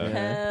headphones. Yeah.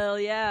 Hell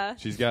yeah.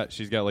 She's got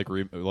like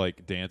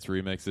like dance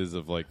remixes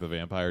of like the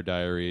Vampire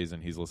Diaries,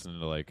 and he's listening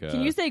to like.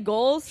 Can you say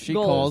goals? She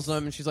goals. calls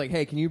them and she's like,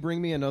 "Hey, can you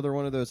bring me another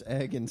one of those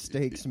egg and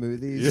steak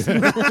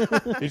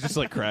smoothies?" He's just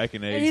like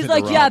cracking eggs. And he's into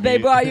like, raw "Yeah,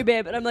 babe, meat. where are you,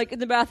 babe?" And I'm like, "In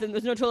the bathroom.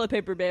 There's no toilet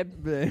paper,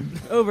 babe. Babe.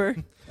 Over,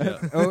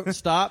 Oh,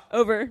 stop,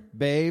 over."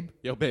 babe.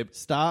 Yo, babe.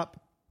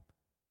 Stop.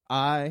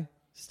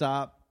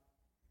 Stop.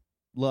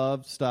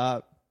 Love.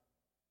 Stop.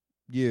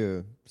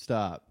 You.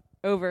 Stop.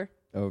 Over.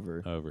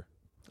 Over. Over.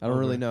 I don't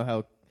really know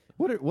how.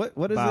 What is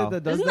Bow. it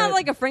that does Isn't that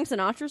like a Frank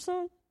Sinatra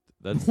song?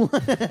 That's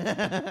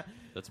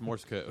that's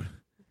Morse code.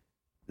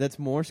 That's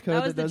Morse code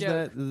That was that the does joke.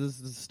 that? This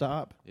is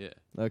stop. Yeah.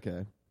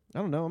 Okay. I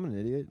don't know. I'm an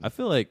idiot. I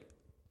feel like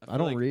I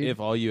don't like read. If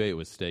all you ate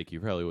was steak, you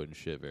probably wouldn't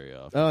shit very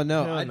often. Oh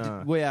no! Hell I nah.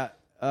 did, well,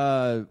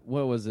 yeah.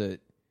 What was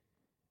it?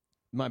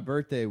 My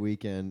birthday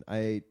weekend, I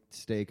ate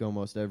steak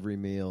almost every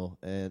meal,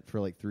 and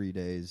for like 3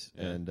 days.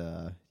 Yeah.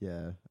 And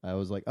yeah, I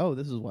was like, "Oh,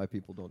 this is why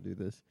people don't do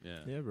this." Yeah.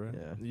 yeah, bro.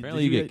 Yeah.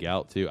 Apparently, you get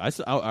gout too. All right.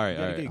 Yeah, All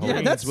right. get hold Yeah,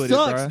 on. grains that with it,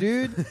 sucks, bruh.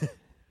 dude.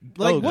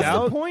 Like, Oh, what's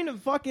gout? the point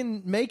of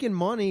fucking making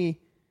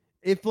money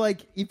if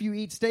you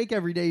eat steak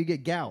every day, you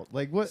get gout?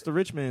 Like, what? It's the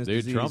rich man's Dude,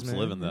 disease, Trump's man.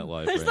 living that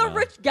life. It's right the now.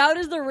 rich gout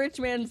is the rich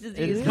man's It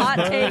disease. is, Hot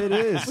bro, take. it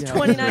is. For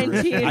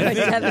 2019 I, by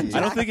think, Devin. I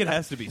don't think it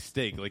has to be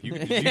steak. Like you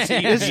just eat It's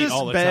meat just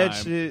all the bad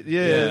time. shit.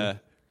 Yeah.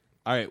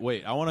 All right,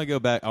 wait. I want to go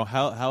back. Oh,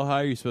 how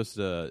high are you supposed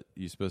to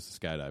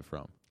skydive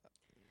from?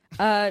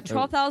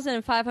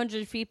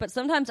 12,500 feet, but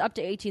sometimes up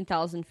to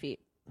 18,000 feet.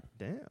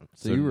 Damn.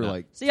 So you were no-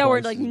 like, So yeah, we're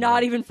twice like as not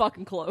much. even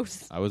fucking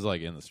close. I was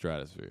like in the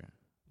stratosphere.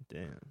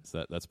 Damn.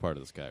 So that's part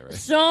of the sky, right?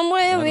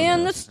 Somewhere don't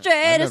in know. the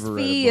I've never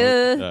read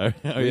a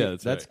stratosphere. Oh yeah,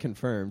 that's That's right.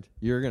 confirmed.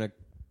 You're gonna.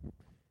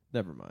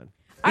 Never mind.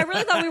 I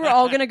really thought we were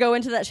all gonna go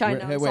into that Shine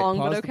Down Hey, wait. song,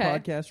 Pause but okay.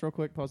 the podcast real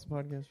quick. Pause the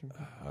podcast.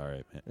 All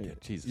right, man. Yeah,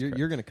 Jesus You're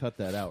Christ. gonna cut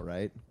that out,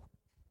 right?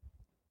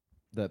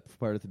 That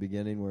part at the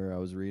beginning where I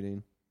was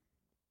reading.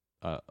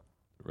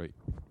 Right.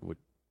 What?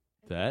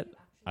 That?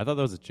 I thought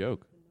that was a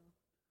joke.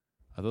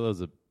 I thought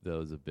that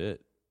was a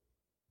bit.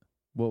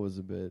 What was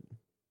a bit?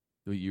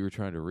 What you were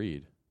trying to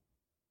read.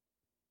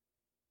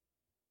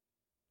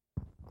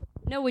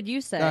 No, would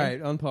you say? All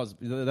right, unpause.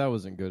 That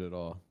wasn't good at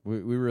all. We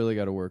really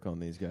got to work on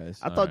these guys.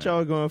 I thought Alright. y'all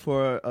were going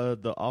for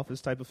the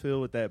Office type of feel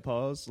with that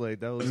pause.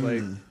 Like that was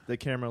like the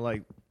camera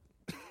like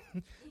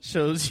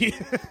shows you.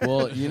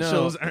 Well, you know,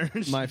 shows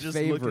Ernst my just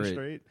favorite looking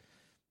straight.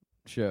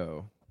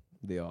 show,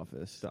 The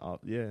Office.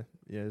 Yeah,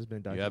 it's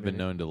been documented. You have been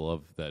known to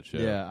love that show.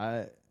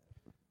 Yeah,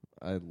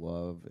 I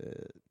love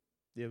it.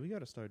 Yeah, we got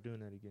to start doing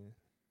that again.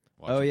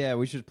 Watch Oh it. yeah,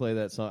 we should play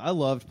that song. I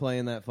loved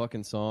playing that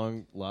fucking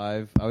song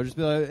live. I would just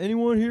be like,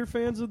 "Anyone here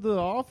fans of The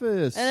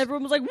Office?" And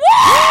everyone was like, "Woo!"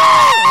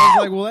 I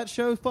was like, "Well, that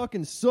show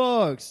fucking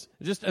sucks."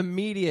 Just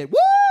immediate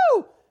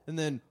woo, and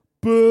then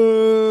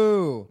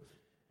boo.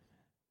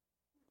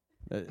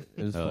 It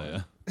was Hell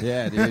fun. yeah.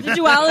 Yeah, dude. The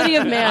duality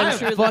of man. I'm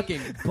Truly.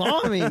 fucking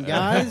bombing,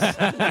 guys.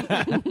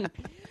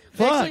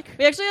 Fuck.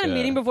 We actually had a Yeah.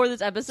 meeting before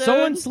this episode.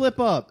 Someone slip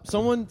up.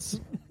 Someone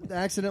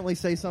accidentally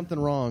say something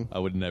wrong. I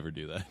would never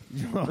do that.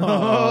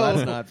 Oh,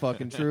 that's not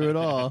fucking true at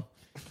all.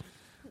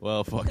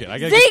 Well, fuck it. I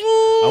gotta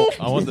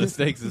Zing! I want the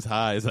stakes as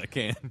high as I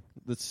can.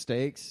 The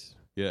stakes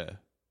Yeah.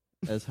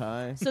 as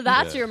high. So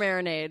that's Yeah. your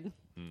marinade.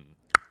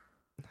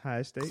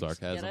 High stakes.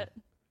 Sarcasm. Get it?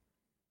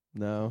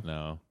 No.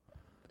 No,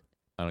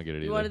 I don't get it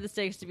You either. wanted the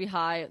stakes to be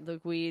high, the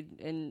weed,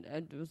 and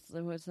it was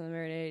like, what's on the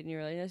marinade? And you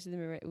were like, no, it's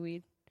the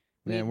weed.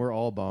 Man, we're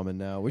all bombing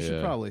now. We should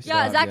Yeah. probably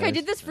Yeah, stop, Zach, I guys.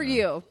 did this for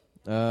you.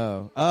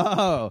 Oh,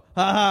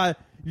 haha!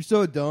 You're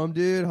so dumb,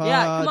 dude. Ha,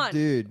 Yeah, come on,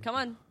 dude. Come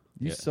on.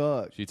 You Yeah.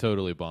 suck. She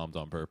totally bombed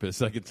on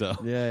purpose. I could tell.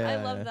 Yeah,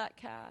 I love that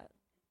cat.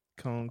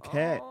 Cone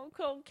cat. Oh,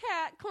 cool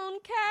cat.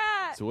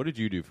 So, what did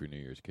you do for New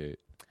Year's, Kate?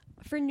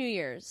 For New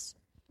Year's,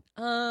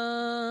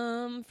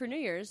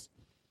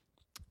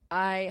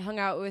 I hung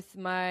out with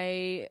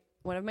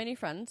one of my new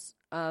friends.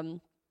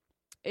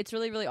 It's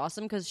really, really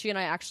awesome because she and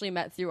I actually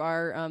met through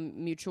our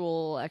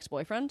mutual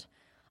ex-boyfriend.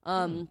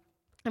 And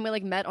we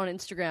like met on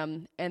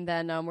Instagram, and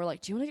then we're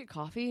like, "Do you want to get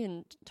coffee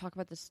and talk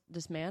about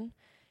this man?"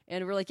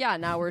 And we're like, "Yeah."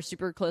 Now we're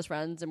super close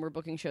friends, and we're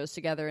booking shows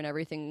together, and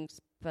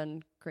everything's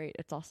been great.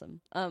 It's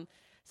awesome.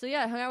 So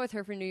yeah, I hung out with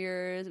her for New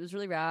Year's. It was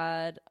really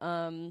rad.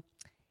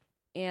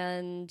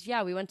 And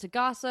yeah, we went to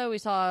Gasa. We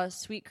saw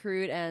Sweet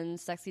Crude and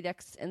Sexy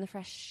Dex in the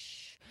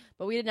Fresh.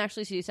 But we didn't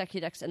actually see Sexy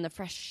Dex in the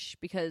Fresh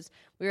because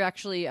we were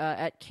actually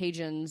at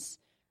Cajun's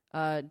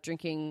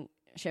drinking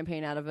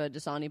champagne out of a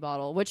Dasani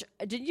bottle. Which,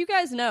 did you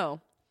guys know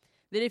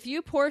that if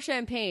you pour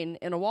champagne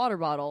in a water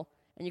bottle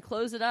and you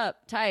close it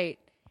up tight,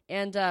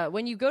 and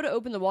when you go to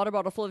open the water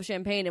bottle full of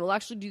champagne, it will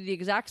actually do the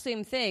exact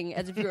same thing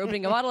as if you're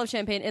opening a bottle of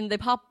champagne, and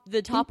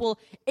the top will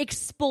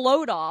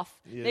explode off,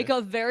 make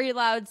a very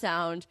loud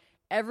sound.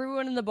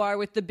 Everyone in the bar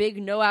with the big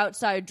no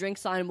outside drink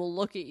sign will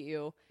look at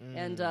you,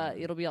 and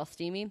it'll be all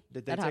steamy.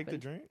 Did they That take the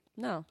happened. drink?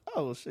 No.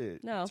 Oh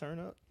shit! No. Turn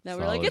up. No,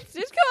 we were like, Solid. it's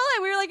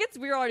Kool-Aid.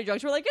 We were already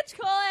drunk. So we're like, it's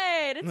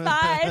Kool-Aid. It's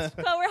fine. It's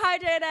cool. We're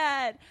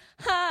hydrated.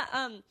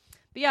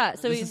 But yeah,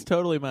 so This is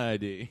totally my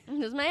ID.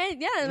 It's my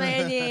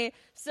ID.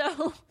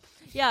 So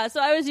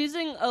I was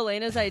using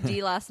Elena's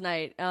ID last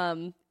night.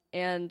 And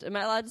am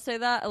I allowed to say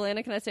that?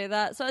 Elena, can I say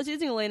that? So I was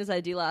using Elena's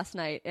ID last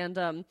night, and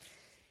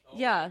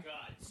yeah.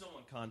 God,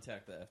 someone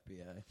contact the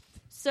FBI.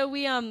 So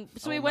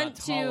we went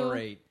to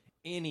tolerate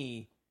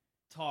any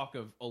talk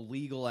of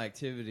illegal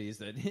activities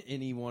that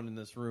anyone in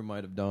this room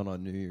might have done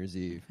on New Year's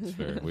Eve. It's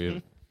fair. We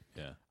have,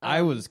 yeah.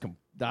 I was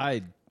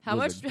I how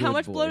was much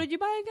a good blow boy. did you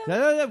buy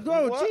again?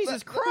 Oh,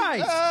 Jesus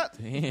Christ!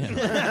 Damn.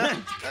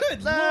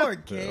 Good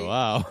Lord, Kate.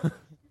 Wow.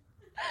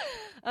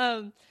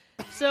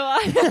 So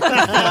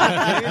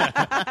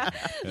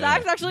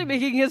Zach's actually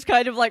making his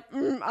kind of like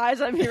eyes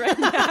at me right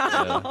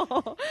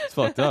now. It's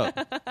fucked up.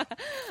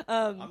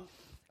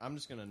 I'm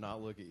just gonna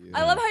not look at you.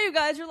 I love how you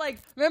guys are like,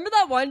 remember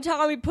that one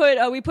time we put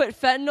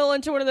fentanyl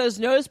into one of those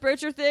nose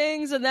spritzer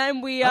things, and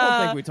then we I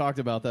don't think we talked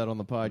about that on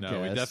the podcast.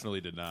 No, we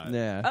definitely did not.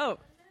 Yeah. oh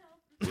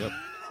Yep.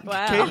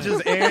 wow. Kate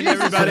just airing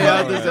everybody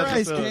out this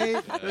Christ,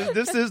 episode. Kate.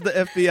 This is the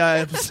FBI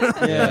episode.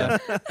 Yeah.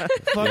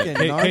 Fucking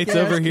Kate's narc-ass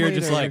over here Kate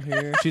just over like,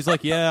 here. she's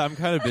like, yeah, I'm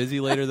kind of busy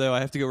later, though.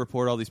 I have to go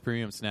report all these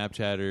premium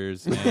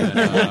Snapchatters. And,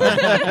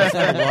 there's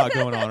a lot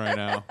going on right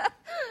now.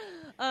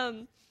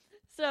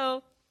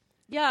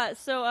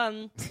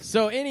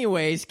 So,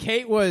 anyways,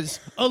 Kate was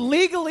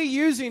illegally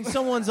using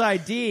someone's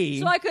ID.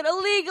 So I could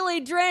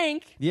illegally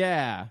drink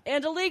Yeah.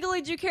 and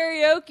illegally do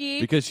karaoke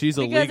Because she's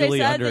they illegally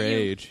said that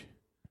underage.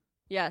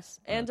 Yes,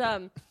 and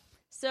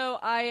so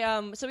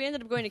we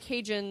ended up going to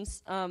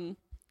Cajun's. Are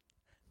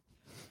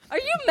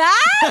you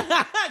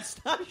mad?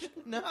 Stop.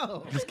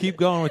 No. Just keep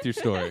going with your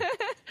story.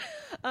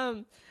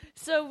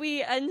 So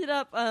we ended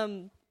up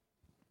going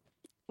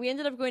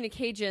to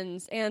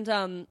Cajun's, and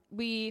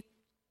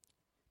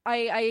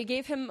I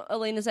gave him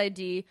Elena's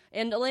ID,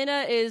 and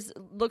Elena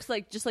looks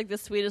like just like the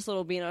sweetest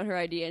little bean on her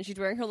ID, and she's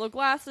wearing her little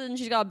glasses, and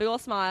she's got a big old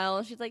smile,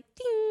 and she's like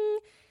ding,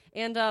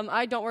 and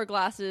I don't wear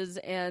glasses,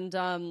 and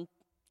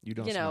You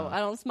don't. you know, smile. I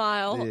don't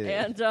smile,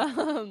 Yeah.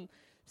 and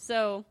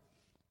so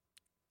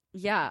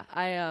yeah,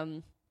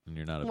 And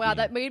you're not a wow, bean.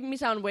 that made me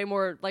sound way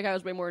more like I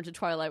was way more into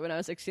Twilight when I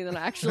was 16 than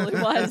I actually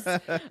was.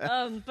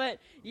 But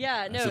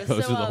yeah, no, As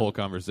opposed so to the whole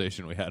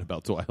conversation we had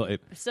about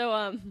Twilight.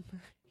 so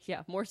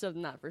yeah, more so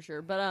than that for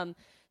sure. But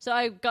so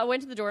I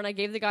went to the door and I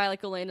gave the guy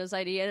like Elena's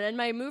ID, and then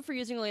my move for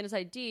using Elena's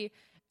ID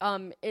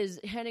is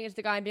handing it to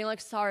the guy and being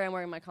like, "Sorry, I'm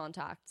wearing my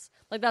contacts."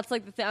 Like that's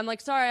like the thing. I'm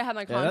like, "Sorry, I have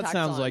my Yeah, contacts." that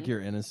sounds on. like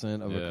you're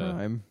innocent of a Yeah.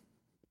 crime.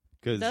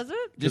 Does it?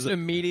 Just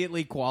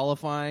immediately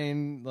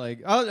qualifying,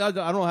 like, I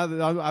don't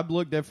have. I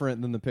look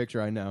different than the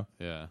picture I know.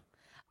 Yeah.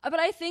 But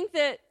I think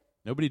that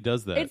Nobody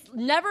does that. it's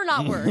never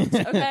not worked.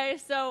 Okay,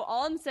 so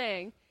all I'm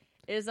saying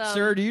is,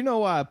 Sir, do you know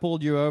why I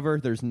pulled you over?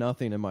 There's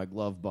nothing in my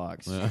glove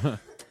box.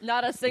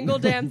 not a single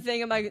damn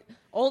thing in my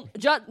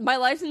my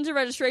license and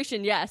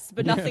registration, yes,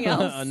 but nothing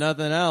else.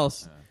 Nothing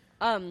else.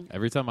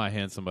 Every time I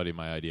hand somebody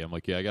my ID, I'm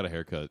like, yeah, I got a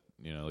haircut,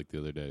 like the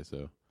other day,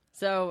 so.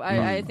 So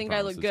I think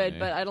I look Promises good, me.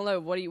 but I don't know.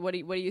 What do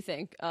you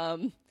think?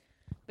 But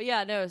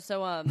yeah, no.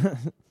 So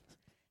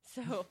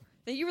so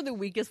thank you for the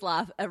weakest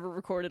laugh ever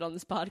recorded on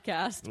this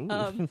podcast.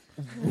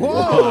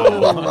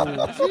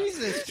 Whoa!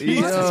 Jesus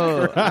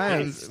Yo,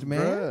 Christ, man.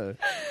 bruh.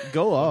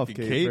 Go off,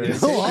 Fucking Kate. Kate bruh. is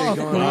Kate off,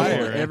 going bro. off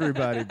for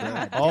everybody,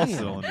 bro. All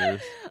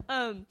cylinders.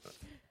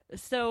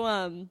 So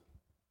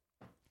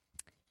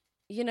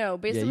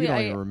basically you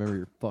don't even remember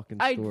your fucking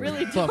story. I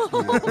really Fuck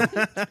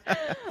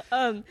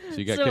don't. So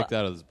you got kicked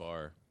out of this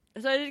bar.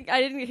 So I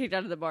didn't get kicked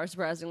out of the bar,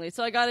 surprisingly.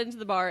 So I got into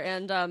the bar,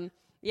 and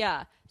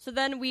So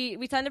then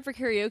we signed up for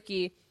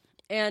karaoke,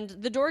 and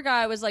the door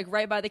guy was like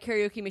right by the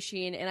karaoke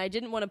machine, and I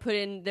didn't want to put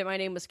in that my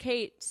name was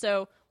Kate.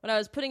 So when I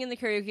was putting in the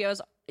karaoke, I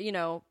was,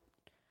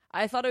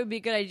 I thought it would be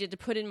a good idea to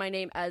put in my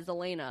name as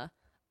Elena,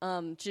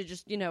 to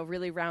just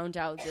really round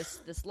out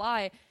this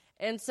lie.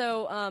 And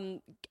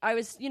so I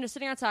was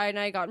sitting outside, and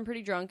I had gotten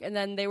pretty drunk, and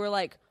then they were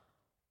like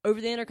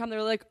over the intercom, they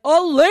were like,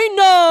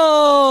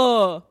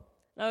 Elena,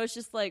 and I was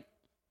just like,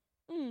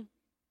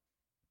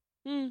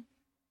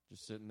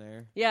 Just sitting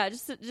there. Yeah,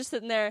 just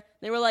sitting there.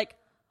 They were like,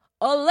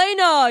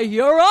 Elena,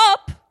 you're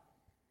up.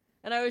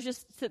 And I was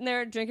just sitting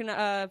there drinking,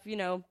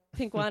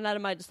 pink wine out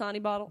of my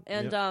Dasani bottle.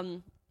 And,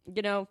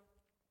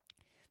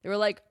 they were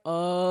like,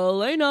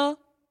 Elena.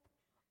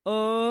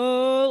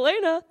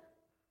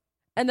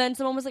 And then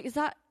someone was like,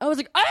 I was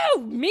like,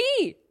 oh,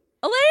 me,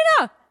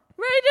 Elena,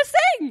 ready to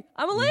sing.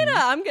 I'm Elena.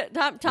 I'm good.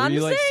 Time Were you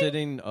to like sing.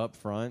 sitting up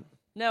front?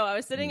 No, I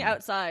was sitting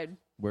outside.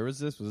 Where was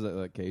this? Was it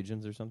like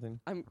Cajuns or something?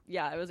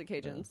 Yeah, it was at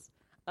Cajuns.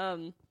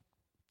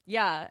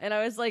 Yeah, and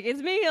I was like,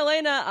 it's me,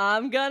 Elena,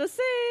 I'm gonna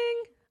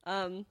sing.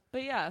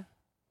 But yeah,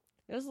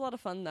 it was a lot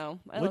of fun though.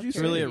 It's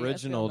really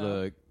original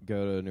to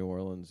go to New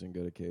Orleans and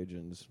go to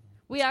Cajuns.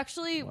 We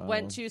actually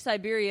went to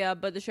Siberia,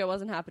 but the show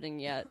wasn't happening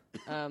yet.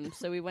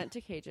 So we went to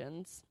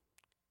Cajuns.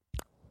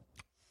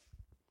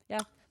 Yeah,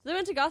 so we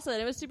went to Gossa,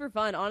 and it was super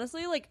fun.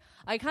 Honestly, like,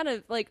 I kind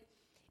of, like,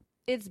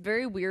 it's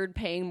very weird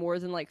paying more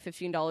than, like,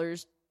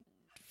 $15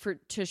 for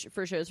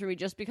shows for me,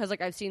 just because,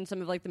 like, I've seen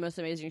some of, like, the most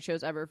amazing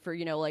shows ever for,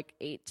 like,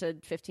 $8 to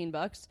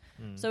 $15.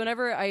 So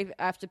whenever I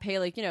have to pay,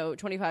 like,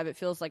 $25, it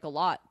feels like a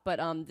lot. But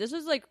this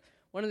was, like,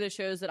 one of the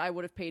shows that I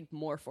would have paid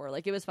more for.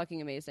 Like, it was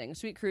fucking amazing.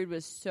 Sweet Crude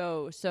was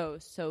so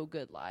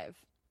good live.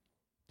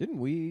 Didn't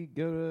we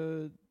go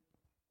to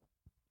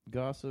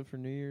Gossa for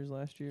New Year's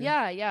last year?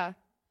 Yeah.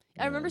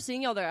 I remember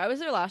seeing y'all there. I was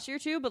there last year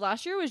too, but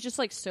last year was just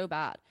like so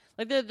bad.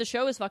 Like the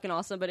show was fucking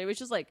awesome, but it was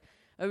just like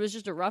a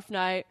rough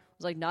night. I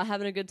was like not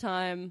having a good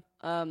time.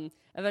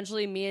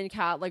 Eventually me and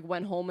Kat like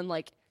went home and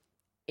like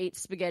ate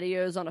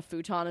SpaghettiOs on a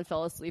futon and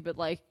fell asleep at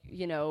like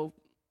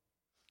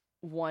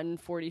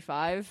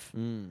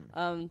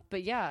 1:45.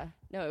 But yeah,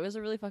 no, it was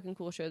a really fucking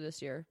cool show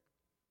this year.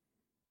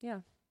 Yeah.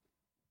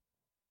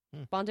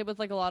 Bonded with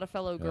like a lot of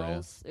fellow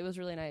girls. It was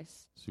really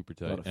nice. Super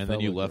tight. And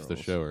then you left the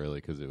show early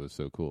because it was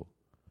so cool.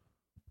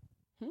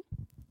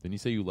 Didn't you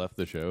say you left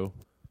the show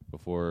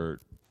before?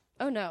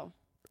 Oh, no.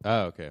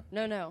 Oh, okay.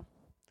 No.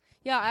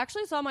 Yeah, I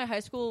actually saw my high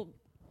school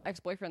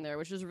ex-boyfriend there,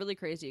 which was really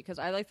crazy because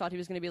I like thought he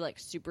was going to be like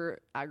super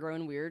aggro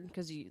and weird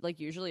because he like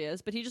usually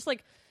is. But he just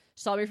like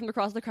saw me from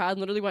across the crowd and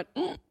literally went,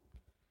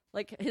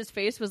 like his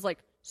face was like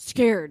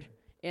scared.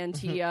 And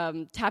he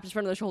tapped his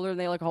friend on the shoulder and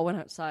they like all went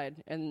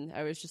outside. And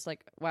I was just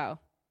like, wow,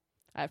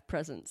 I have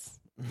presence.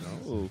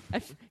 Oh.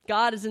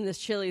 God is in this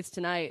Chili's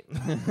tonight.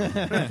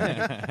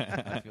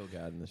 I feel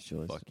God in this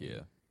Chili's. Fuck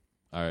yeah.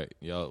 All right,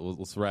 y'all,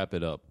 let's wrap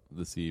it up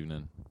this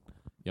evening.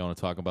 Y'all want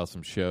to talk about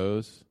some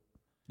shows?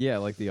 Yeah,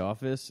 like The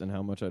Office and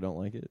how much I don't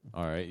like it.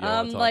 All right. Y'all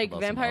wanna talk like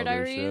about Vampire some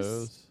other Diaries?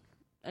 shows?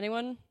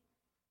 Anyone?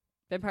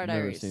 Vampire Never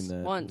Diaries. seen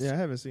that. Once. Yeah, I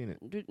haven't seen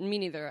it. Me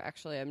neither,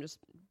 actually. I'm just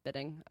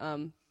bidding.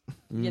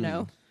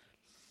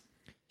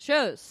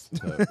 Shows.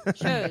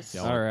 Shows.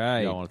 Y'all All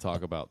right. Y'all want to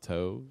talk about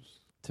toes?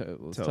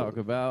 Let's Toes. talk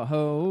about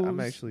hoes. I'm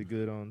actually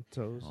good on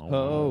toes.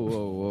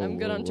 Whoa. I'm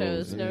good on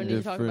toes. No need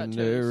to talk about toes.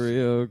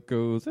 Area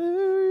goes,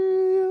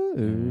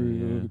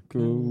 area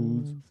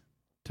goes,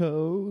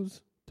 toes.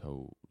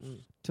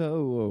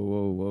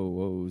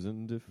 Toes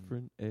in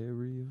different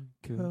area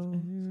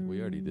codes.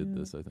 We already did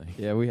this, I think.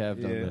 Yeah, we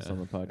have done Yeah. this on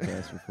the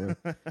podcast before.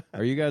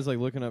 Are you guys like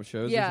looking up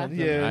shows Yeah. or something?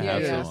 Yeah, I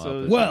have yeah. some So- up if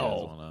you guys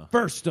Well, wanna-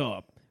 first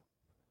up,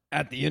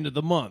 at the end of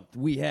the month,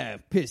 we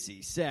have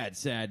Pissy,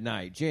 Sad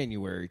Night,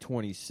 January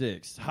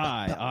 26th.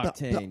 High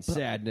octane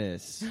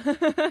sadness.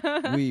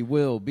 We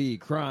will be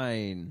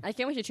crying. I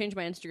can't wait to change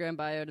my Instagram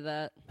bio to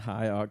that.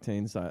 High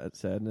octane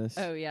sadness.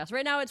 Oh, yes.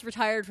 Right now it's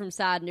retired from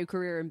sad, new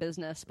career in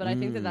business, but I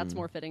think that that's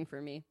more fitting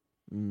for me.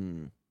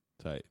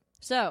 Tight.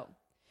 So,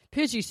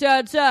 Pitchy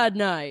Sad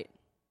Night.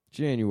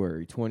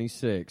 January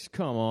 26th.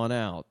 Come on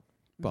out.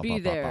 Be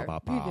there.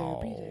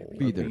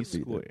 Be there. Be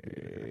square.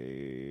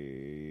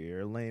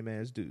 Lame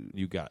ass dude.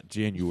 You got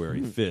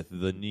January 5th,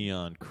 the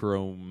Neon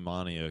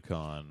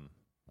Chromaniacon.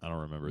 I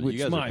don't remember. Which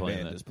you guys my are playing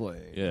band that. is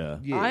playing. Yeah.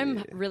 Yeah.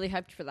 I'm really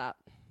hyped for that.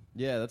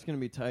 Yeah, that's going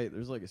to be tight.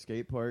 There's like a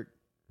skate park,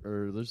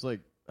 or there's like,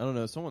 I don't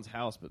know, someone's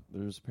house, but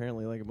there's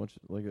apparently like a bunch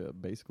of, like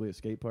basically a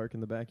skate park in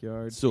the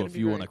backyard. So gonna if be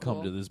you very want to come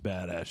cool. to this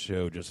badass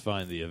show, just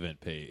find the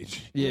event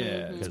page.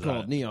 Yeah, it's 'Cause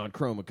called Neon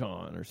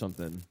Chromacon or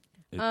something.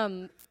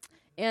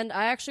 And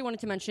I actually wanted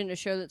to mention a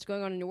show that's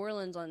going on in New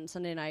Orleans on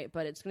Sunday night,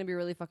 but it's going to be a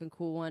really fucking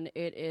cool one.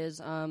 It is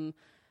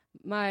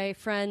my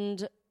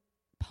friend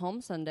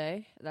Palm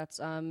Sunday. That's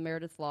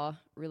Meredith Law.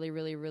 Really,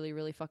 really, really,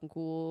 really fucking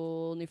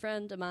cool new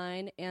friend of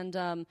mine.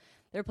 And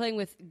they're playing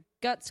with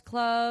Guts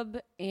Club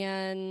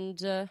and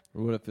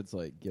What if it's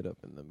like Get Up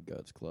in Them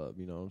Guts Club?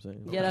 You know what I'm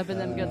saying? Get Up in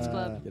Them Guts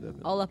Club. Get Up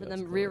in All Them up in Guts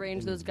them. Club.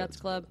 Rearrange In those them Guts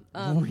Club.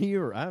 I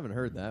haven't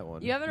heard that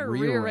one. You haven't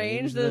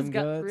rearranged those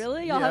guts?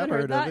 Really? Y'all Yeah, haven't I've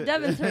heard heard of that? it.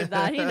 Devin's heard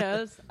that. He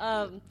knows.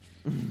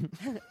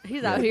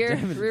 He's out here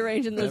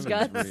rearranging those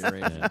guts.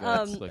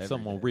 It's like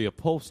someone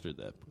reupholstered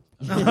that.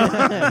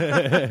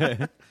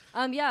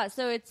 Yeah,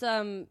 so it's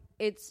on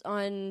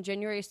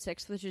January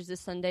 6th, which is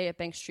this Sunday at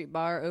Bank Street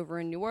Bar over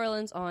in New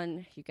Orleans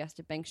on, you guessed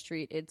it, Bank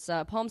Street. It's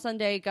Palm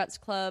Sunday, Guts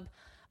Club.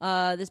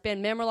 This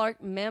band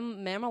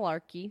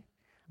Mammalarkey.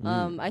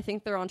 I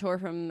think they're on tour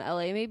from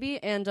LA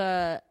maybe,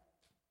 and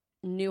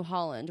New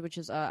Holland, which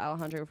is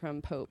Alejandro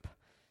from Pope.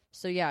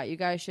 So yeah, you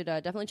guys should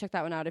definitely check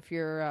that one out if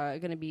you're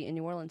going to be in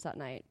New Orleans that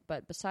night.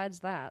 But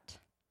besides that,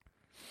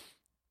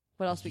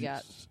 what else we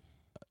got?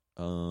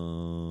 All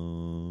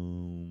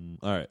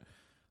right.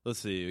 Let's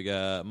see. We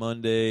got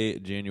Monday,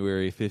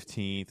 January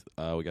 15th.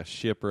 We got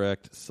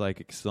Shipwrecked,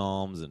 Psychic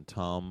Psalms, and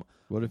Tom.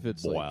 What if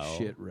it's Wow. like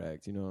shit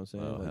wrecked? You know what I'm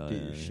saying? Oh, Like, hell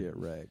get your yeah. shit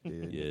wrecked,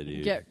 dude. Yeah,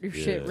 dude. Get your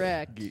shit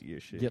wrecked. Get your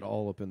shit. Get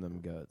all up in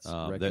them guts.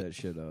 Wreck that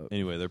shit up.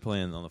 Anyway, they're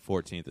playing on the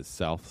 14th at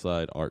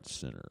Southside Arts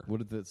Center. What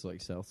if it's like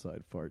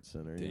Southside Fart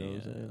Center? You know what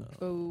I'm saying?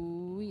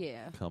 Oh,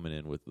 yeah. Coming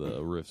in with the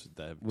riffs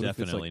that have What if it's,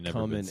 definitely like, never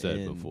been coming said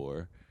in?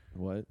 before.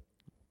 What?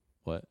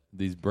 What?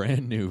 These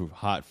brand new,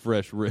 hot,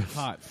 fresh riffs.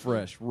 Hot,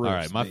 fresh riffs. All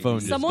right, my baby. phone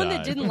just Someone died.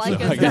 that didn't like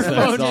So us I guess their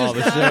that's phone all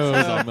just the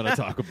shows I'm going to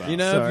talk about. You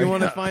know, Sorry. if you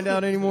want to find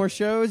out any more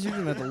shows, you're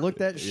gonna have to look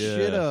that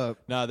shit up.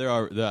 No,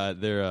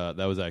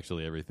 that was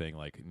actually everything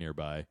like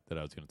nearby that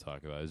I was going to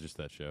talk about. It was just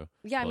that show.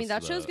 Yeah, I mean,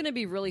 Plus that show's going to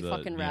be really the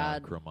fucking Neon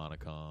rad.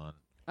 Chromonicon.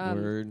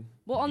 Word.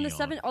 Well, on Neon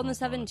the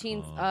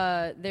 17th,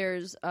 Chromonicon.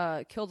 there's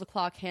Kill the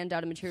Clock, Hand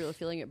Out a Material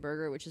Feeling at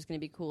Burger, which is going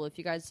to be cool. If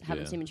you guys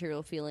haven't Yeah. seen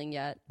Material Feeling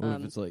yet, What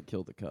if it's like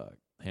Kill the Cock?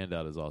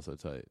 Handout is also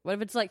tight. what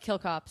if it's like Kill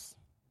Cops?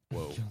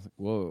 Whoa.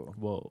 Whoa.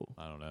 Whoa.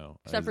 I don't know.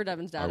 Except for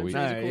Devin's dad. are I'm we-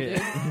 sure he's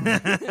a cool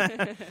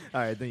dude.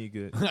 All right, then you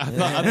good. I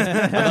thought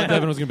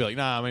Devin was going to be like,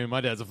 nah, I mean,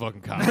 my dad's a fucking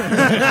cop.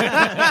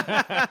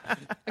 A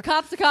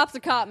cop's a cop's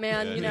a cop,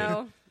 man, Yeah, you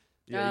know?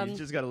 Yeah, you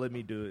just gotta let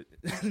me do it.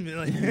 Be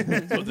like-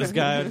 That's what this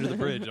guy under the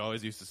bridge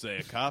always used to say.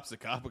 A cop's a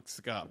cop, it's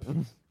a cop.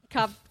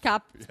 Cop, Yeah,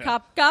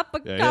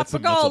 he had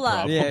some mental Coca-Cola.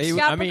 problems. Yeah,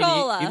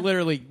 Capicola. he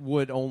literally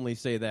would only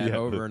say that Yeah,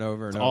 over but and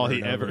over and that's over. all he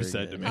and ever over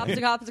said to again. me.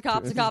 Cops, a cops, a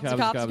cops, a cops, a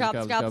cops, a cops, a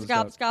cops, a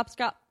cops, a cops, a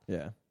cops.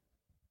 Yeah.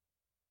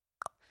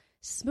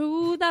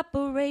 Smooth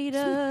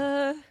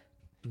operator.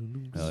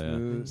 Hell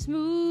yeah.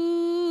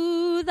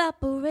 Smooth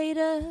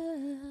operator.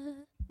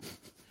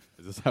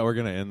 Is this how we're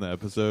going to end the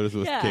episode? Is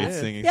with Yeah. Kate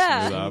singing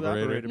Yeah. Smooth Smooth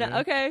Operator? Operator. No, man.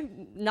 okay,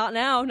 not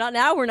now. Not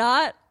now. We're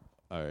not.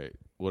 All right.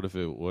 What if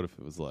it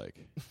was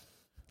like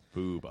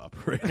Boob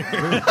Operator?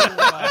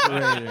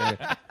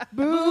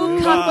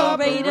 Boob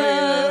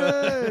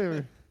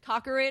cockerator.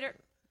 Cockerator.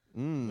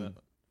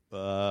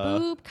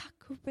 Boob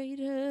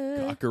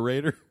cockerator.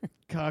 Cockerator?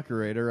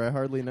 Cockerator, I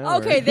hardly know.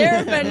 Okay, her.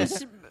 there have been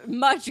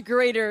much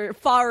greater,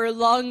 far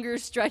longer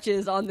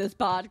stretches on this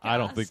podcast. I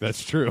don't think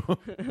that's true.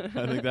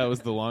 I think that was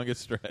the longest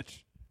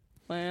stretch.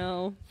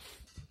 Well,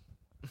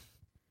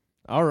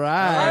 All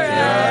right. All right.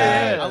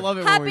 Yeah. I love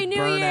it Happy when we New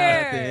burn Year.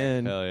 out at the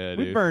end. Hell yeah,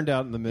 We dude. burned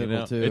out in the You middle,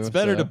 know, too. it's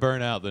better so. to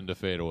burn out than to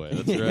fade away.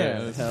 That's right. Yeah,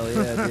 That's, hell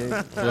yeah, dude.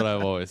 that's what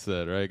I've always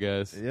said, right,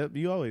 guys? Yep,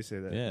 you always say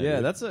that. Yeah, Yeah,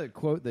 dude. that's a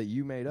quote that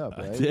you made up,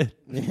 I right? did.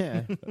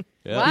 Yeah.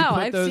 Yeah. Wow. He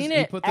put I've those- seen he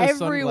it put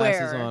those everywhere.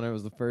 sunglasses on. It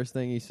was the first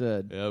thing he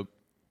said. Yep.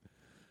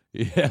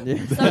 Yeah.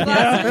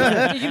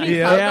 sunglasses. Did you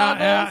mean cloud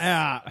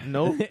goggles?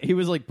 Nope. He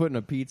was like putting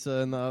a pizza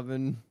in the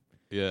oven.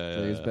 Yeah. So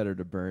yeah, it's yeah. better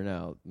to burn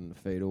out than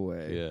fade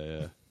away.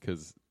 Yeah.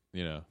 Because,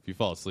 if you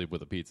fall asleep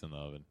with a pizza in the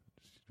oven,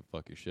 you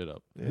fuck your shit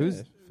up. Yeah, Who's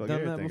fuck done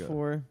that everything up.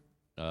 before?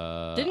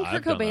 Didn't I've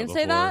Kurt done Cobain that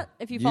say before. that?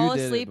 If you You fall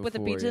did it asleep with a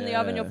before, pizza in the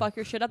oven, yeah. you'll fuck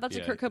your shit up. That's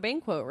Yeah. a Kurt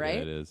Cobain quote, right?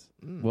 Yeah, it is.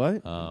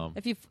 What?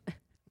 If you,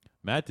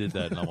 Matt did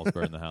that and almost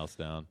burned the house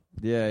down.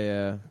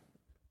 Yeah,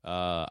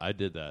 I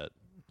did that,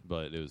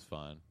 but it was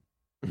fine.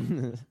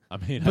 yeah. I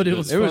mean, But I it did-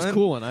 was It was fun?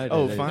 cool when I did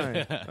Oh, it. fine.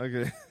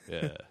 Okay.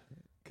 Yeah.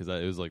 Because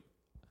it was like,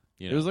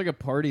 It was like a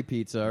party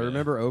pizza. I Yeah.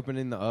 remember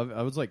opening the oven.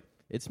 I was like,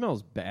 it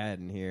smells bad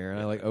in here. And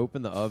I like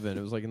opened the oven.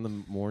 It was like in the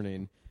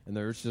morning. And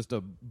there was just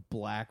a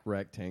black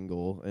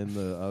rectangle in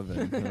the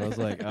oven. And I was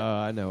like, oh,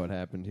 I know what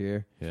happened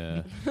here.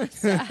 yeah.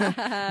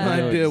 My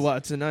know dear it's-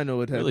 Watson, I know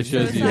what Really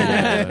happened. shows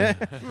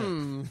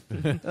you.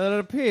 It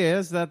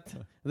appears that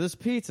this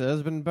pizza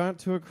has been burnt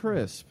to a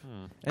crisp.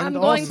 And I'm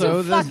going to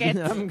also fuck this,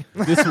 it.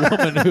 This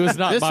woman who is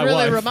not this my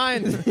really wife.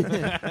 reminds me.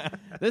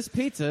 This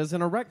pizza is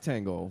in a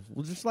rectangle,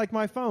 just like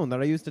my phone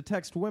that I use to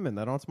text women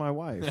that aren't my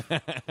wife.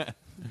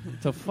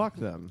 To fuck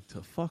them.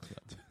 to fuck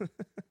them.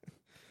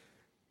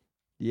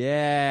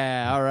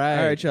 Yeah, all right.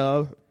 All right,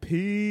 y'all.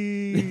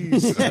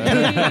 Peace.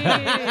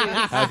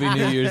 Happy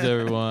New Year's,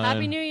 everyone.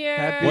 Happy New Year.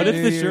 Happy What if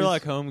New the Year's.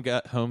 Sherlock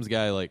Holmes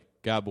guy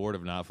got bored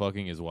of not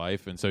fucking his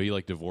wife, and so he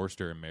divorced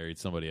her and married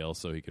somebody else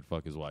so he could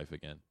fuck his wife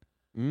again?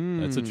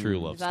 That's a true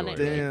love Is that story. it?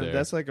 Right Damn, there.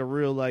 that's like a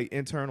real like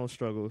internal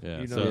struggle.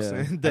 Yeah, You know so- what I'm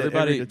Yeah. saying? That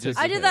Everybody every just-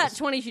 I did has. that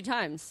 22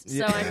 times. So,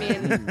 Yeah. I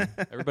mean,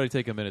 Everybody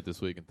take a minute this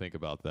week and think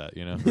about that.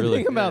 You know, really.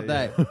 Think about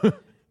Yeah,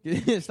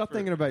 that. Stop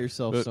thinking about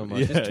yourself so much.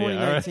 Yeah, It's yeah, all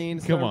 2019.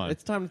 right. Come on.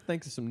 It's time to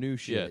think of some new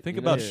shit. Yeah, think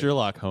you about know?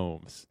 Sherlock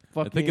Holmes.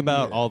 And think Fucking-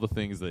 about yeah. all the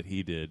things that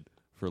he did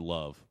for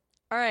love.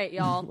 all right,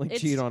 y'all. Like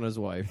It's- cheat on his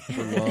wife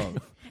for love.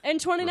 in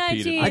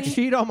 2019. I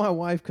cheat on my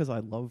wife because I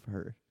love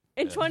her.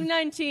 In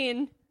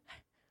 2019,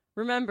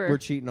 remember. We're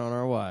cheating on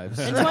our wives.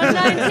 in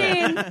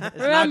 2019, Not just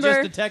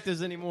remember.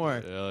 detectives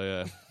anymore. Hell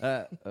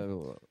yeah.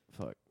 Oh,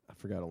 fuck. I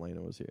forgot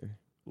Elena was here.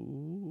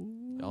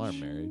 Y'all are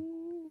married.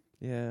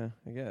 Yeah,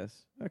 I guess.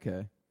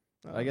 Okay.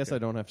 Oh, I guess okay. I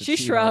don't have to She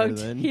cheat on her shrugged.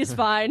 then. He's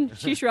fine.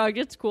 She shrugged.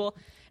 It's cool.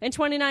 In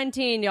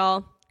 2019,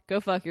 y'all,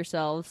 go fuck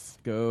yourselves.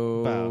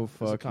 Go Bow. That's a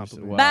fuck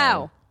compliment. yourself.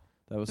 Bow.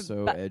 That was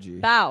so Ba- edgy.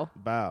 Bow.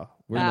 Bow.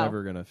 We're Bow.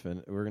 never gonna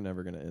We're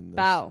never gonna end this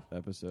Bow.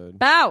 episode.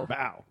 Bow.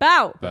 Bow.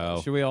 Bow.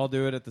 Bow. Should we all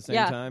do it at the same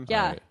Yeah, time?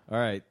 yeah. All right. All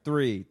right.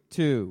 3,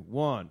 2,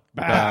 1.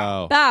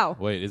 Bow. Bow.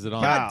 Wait, is it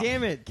on? God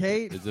damn it,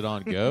 Kate. Is it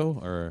on go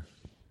or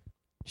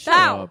Shut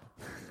Bow. up.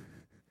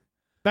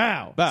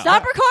 Bow. bow?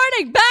 Stop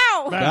recording.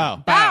 Bow. Bow.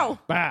 Bow.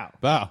 Bow.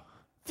 Bow.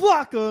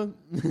 Flocker.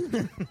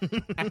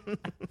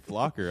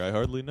 Flocker. I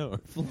hardly know her.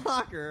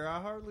 Flocker.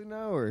 I hardly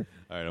know her.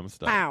 All right, I'm gonna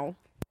stop. Bow.